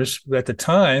partners, at the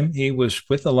time, he was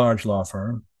with a large law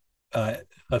firm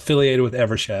affiliated with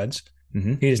Eversheds.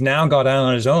 Mm-hmm. He's now got out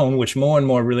on his own, which more and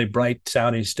more really bright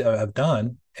Saudis have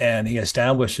done. And he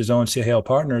established his own Suhail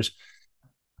partners.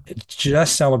 It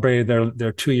just celebrated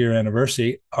their 2-year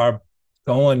anniversary, are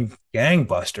going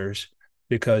gangbusters,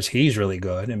 because he's really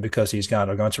good and because he's got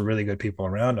a bunch of really good people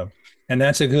around him. And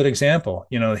that's a good example.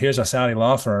 Here's a Saudi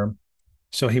law firm.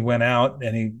 So he went out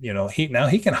and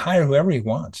he can hire whoever he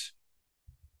wants,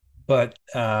 but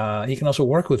he can also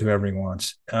work with whoever he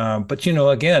wants. But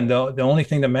again, the only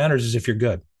thing that matters is if you're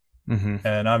good. Mm-hmm.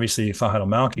 And obviously Fahad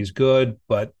Al-Maliki is good,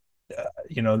 but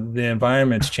the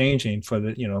environment's changing for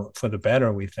the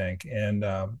better, we think. And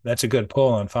that's a good pull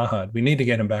on Fahad. We need to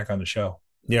get him back on the show.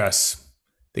 Yes.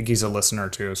 I think he's a listener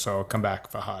too, so come back,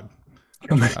 Fahad.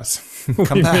 Come back.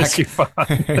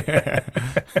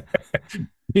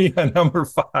 Yeah, number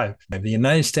 5. The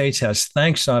United States has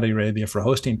thanked Saudi Arabia for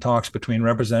hosting talks between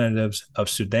representatives of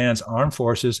Sudan's armed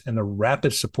forces and the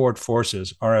Rapid Support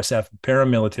Forces, RSF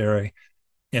paramilitary,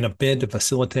 in a bid to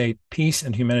facilitate peace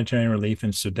and humanitarian relief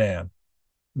in Sudan.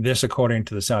 This, according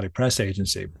to the Saudi press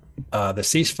agency. The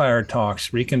ceasefire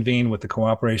talks reconvened with the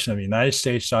cooperation of the United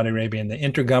States, Saudi Arabia, and the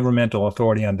Intergovernmental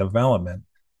Authority on Development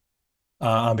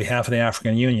on behalf of the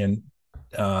African Union.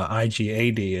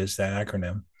 IGAD is the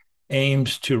acronym,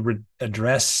 aims to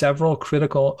address several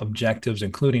critical objectives,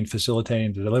 including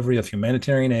facilitating the delivery of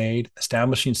humanitarian aid,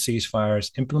 establishing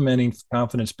ceasefires, implementing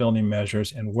confidence-building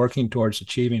measures, and working towards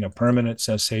achieving a permanent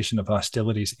cessation of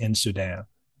hostilities in Sudan.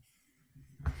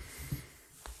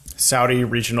 Saudi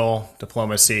regional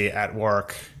diplomacy at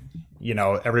work.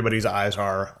 Everybody's eyes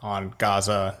are on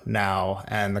Gaza now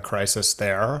and the crisis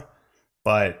there,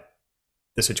 but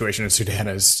the situation in Sudan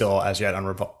is still as yet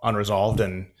unresolved.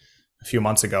 And a few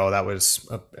months ago, that was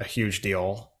a huge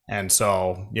deal. And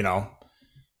so,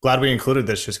 glad we included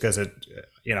this just because it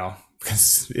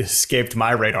escaped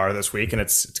my radar this week. And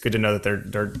it's good to know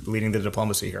that they're leading the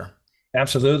diplomacy here.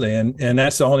 Absolutely. And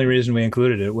that's the only reason we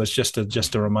included it, was just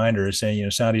a reminder saying,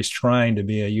 Saudi's trying to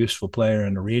be a useful player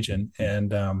in the region.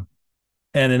 And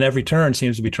and in every turn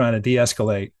seems to be trying to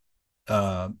de-escalate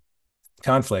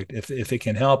conflict if it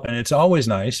can help. And it's always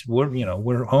nice.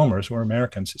 We're homers, we're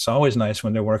Americans. It's always nice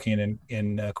when they're working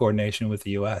in coordination with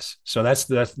the U.S. So that's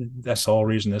the whole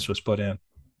reason this was put in.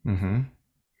 Mm-hmm.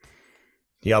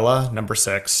 Yella, number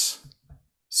 6.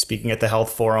 Speaking at the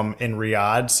Health Forum in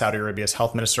Riyadh, Saudi Arabia's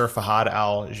Health Minister Fahad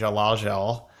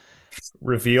Al-Jalajal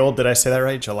revealed, did I say that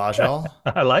right? Jalajal?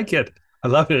 I like it. I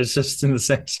love it. It's just in the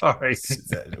same. Sorry.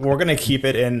 We're going to keep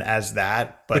it in as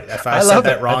that. But if I said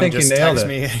that wrong, just text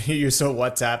me. Use the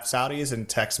WhatsApp Saudis and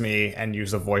text me and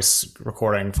use the voice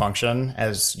recording function,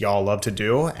 as y'all love to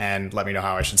do, and let me know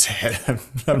how I should say it. I'm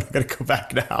not going to go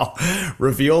back now.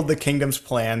 Revealed the kingdom's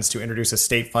plans to introduce a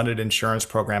state-funded insurance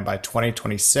program by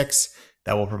 2026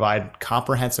 that will provide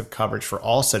comprehensive coverage for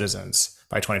all citizens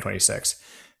by 2026.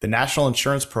 The national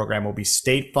insurance program will be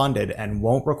state-funded and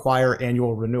won't require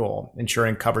annual renewal,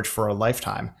 ensuring coverage for a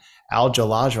lifetime.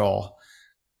 Al-Jalajal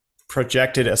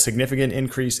projected a significant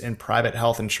increase in private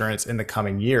health insurance in the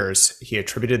coming years. He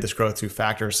attributed this growth to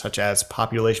factors such as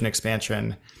population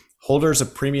expansion, holders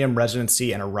of premium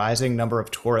residency, and a rising number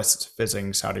of tourists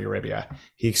visiting Saudi Arabia.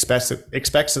 He expects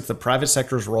that the private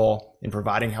sector's role in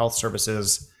providing health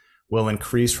services will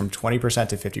increase from 20%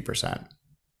 to 50%.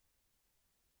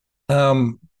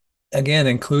 Again,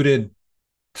 included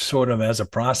sort of as a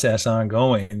process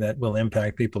ongoing that will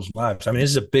impact people's lives. I mean,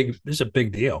 this is a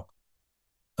big deal.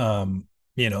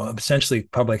 Essentially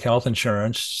public health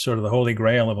insurance, sort of the holy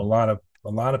grail of a lot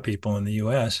of people in the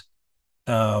U.S.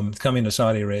 Coming to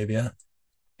Saudi Arabia.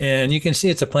 And you can see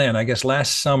it's a plan. I guess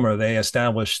last summer they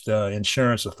established the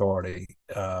Insurance Authority,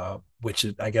 which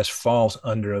I guess falls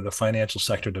under the Financial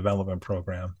Sector Development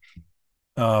Program.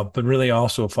 But really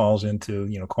also falls into,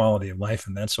 quality of life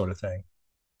and that sort of thing.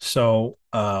 So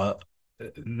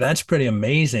that's pretty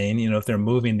amazing, if they're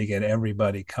moving to get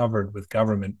everybody covered with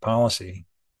government policy.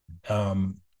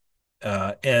 And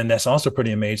that's also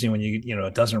pretty amazing when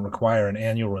it doesn't require an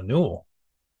annual renewal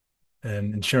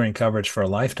and ensuring coverage for a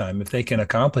lifetime. If they can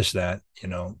accomplish that,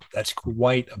 that's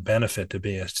quite a benefit to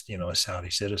be a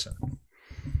Saudi citizen.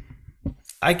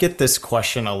 I get this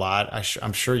question a lot.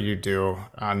 I'm sure you do,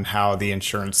 on how the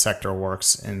insurance sector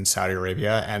works in Saudi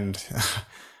Arabia. And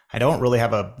I don't really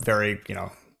have a very,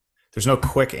 there's no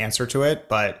quick answer to it,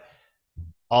 but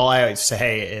all I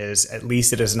say is at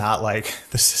least it is not like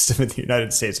the system in the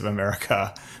United States of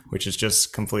America, which is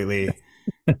just completely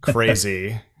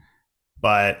crazy.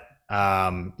 But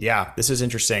this is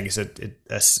interesting.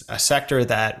 It's a sector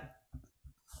that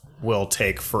will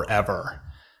take forever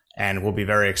and will be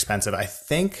very expensive. I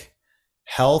think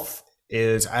health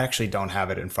is, I actually don't have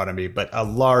it in front of me, but a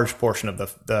large portion of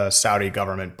the Saudi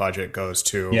government budget goes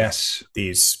to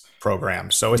these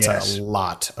programs. So it's a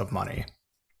lot of money.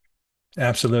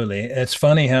 Absolutely. It's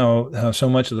funny how so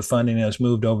much of the funding has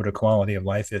moved over to quality of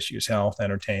life issues, health,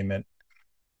 entertainment.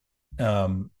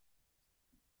 So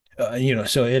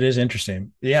it is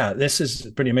interesting. Yeah, this is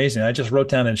pretty amazing. I just wrote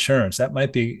down insurance. It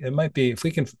might be, if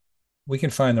we can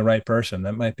find the right person,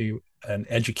 that might be an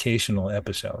educational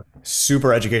episode.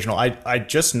 Super educational. I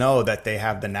just know that they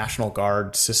have the National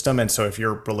Guard system. And so if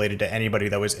you're related to anybody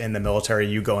that was in the military,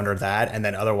 you go under that. And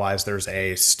then otherwise there's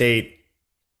a state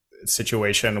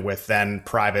situation with then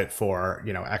private for,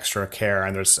 extra care.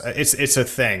 And it's a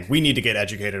thing. We need to get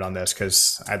educated on this,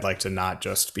 because I'd like to not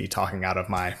just be talking out of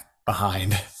my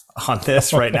behind on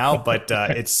this right now, but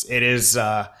there is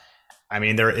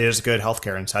good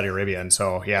healthcare in Saudi Arabia. And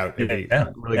so, it'd be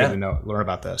really good to learn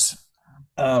about this.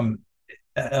 So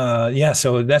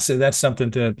that's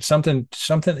something,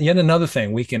 yet another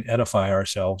thing we can edify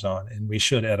ourselves on, and we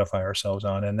should edify ourselves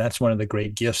on. And that's one of the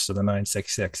great gifts of the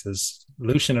 966 is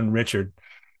Lucian and Richard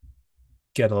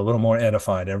get a little more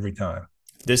edified every time.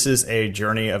 This is a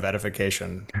journey of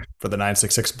edification for the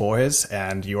 966 boys,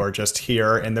 and you are just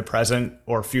here in the present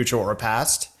or future or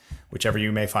past, whichever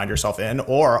you may find yourself in,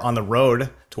 or on the road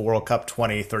to World Cup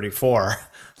 2034,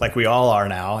 like we all are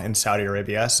now in Saudi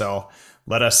Arabia. So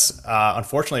let us,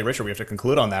 unfortunately, Richard, we have to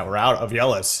conclude on that. We're out of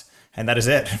Yellas, and that is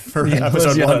it for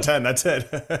episode 110. That's it.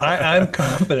 I'm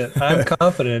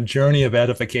confident Journey of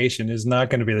Edification is not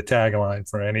going to be the tagline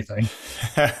for anything.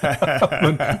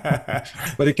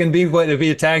 but it can be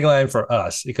a tagline for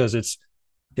us, because it's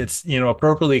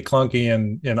appropriately clunky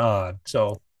and odd.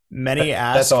 So many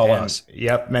ask, that's all us.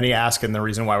 Yep. Many ask. And the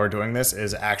reason why we're doing this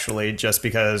is actually just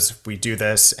because we do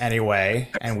this anyway.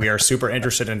 And we are super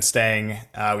interested in staying,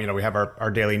 we have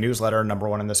our daily newsletter,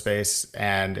 #1 in the space.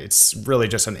 And it's really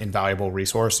just an invaluable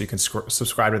resource. You can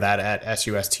subscribe to that at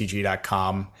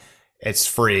sustg.com. It's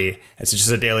free. It's just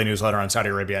a daily newsletter on Saudi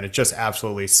Arabia. And it just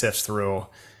absolutely sifts through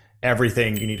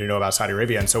everything you need to know about Saudi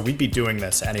Arabia. And so we'd be doing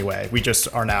this anyway. We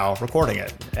just are now recording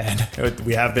it. And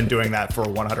we have been doing that for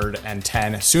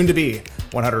 110, soon to be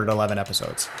 111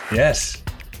 episodes. Yes.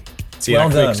 See you well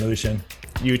next done, week. Lucian.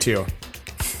 You too.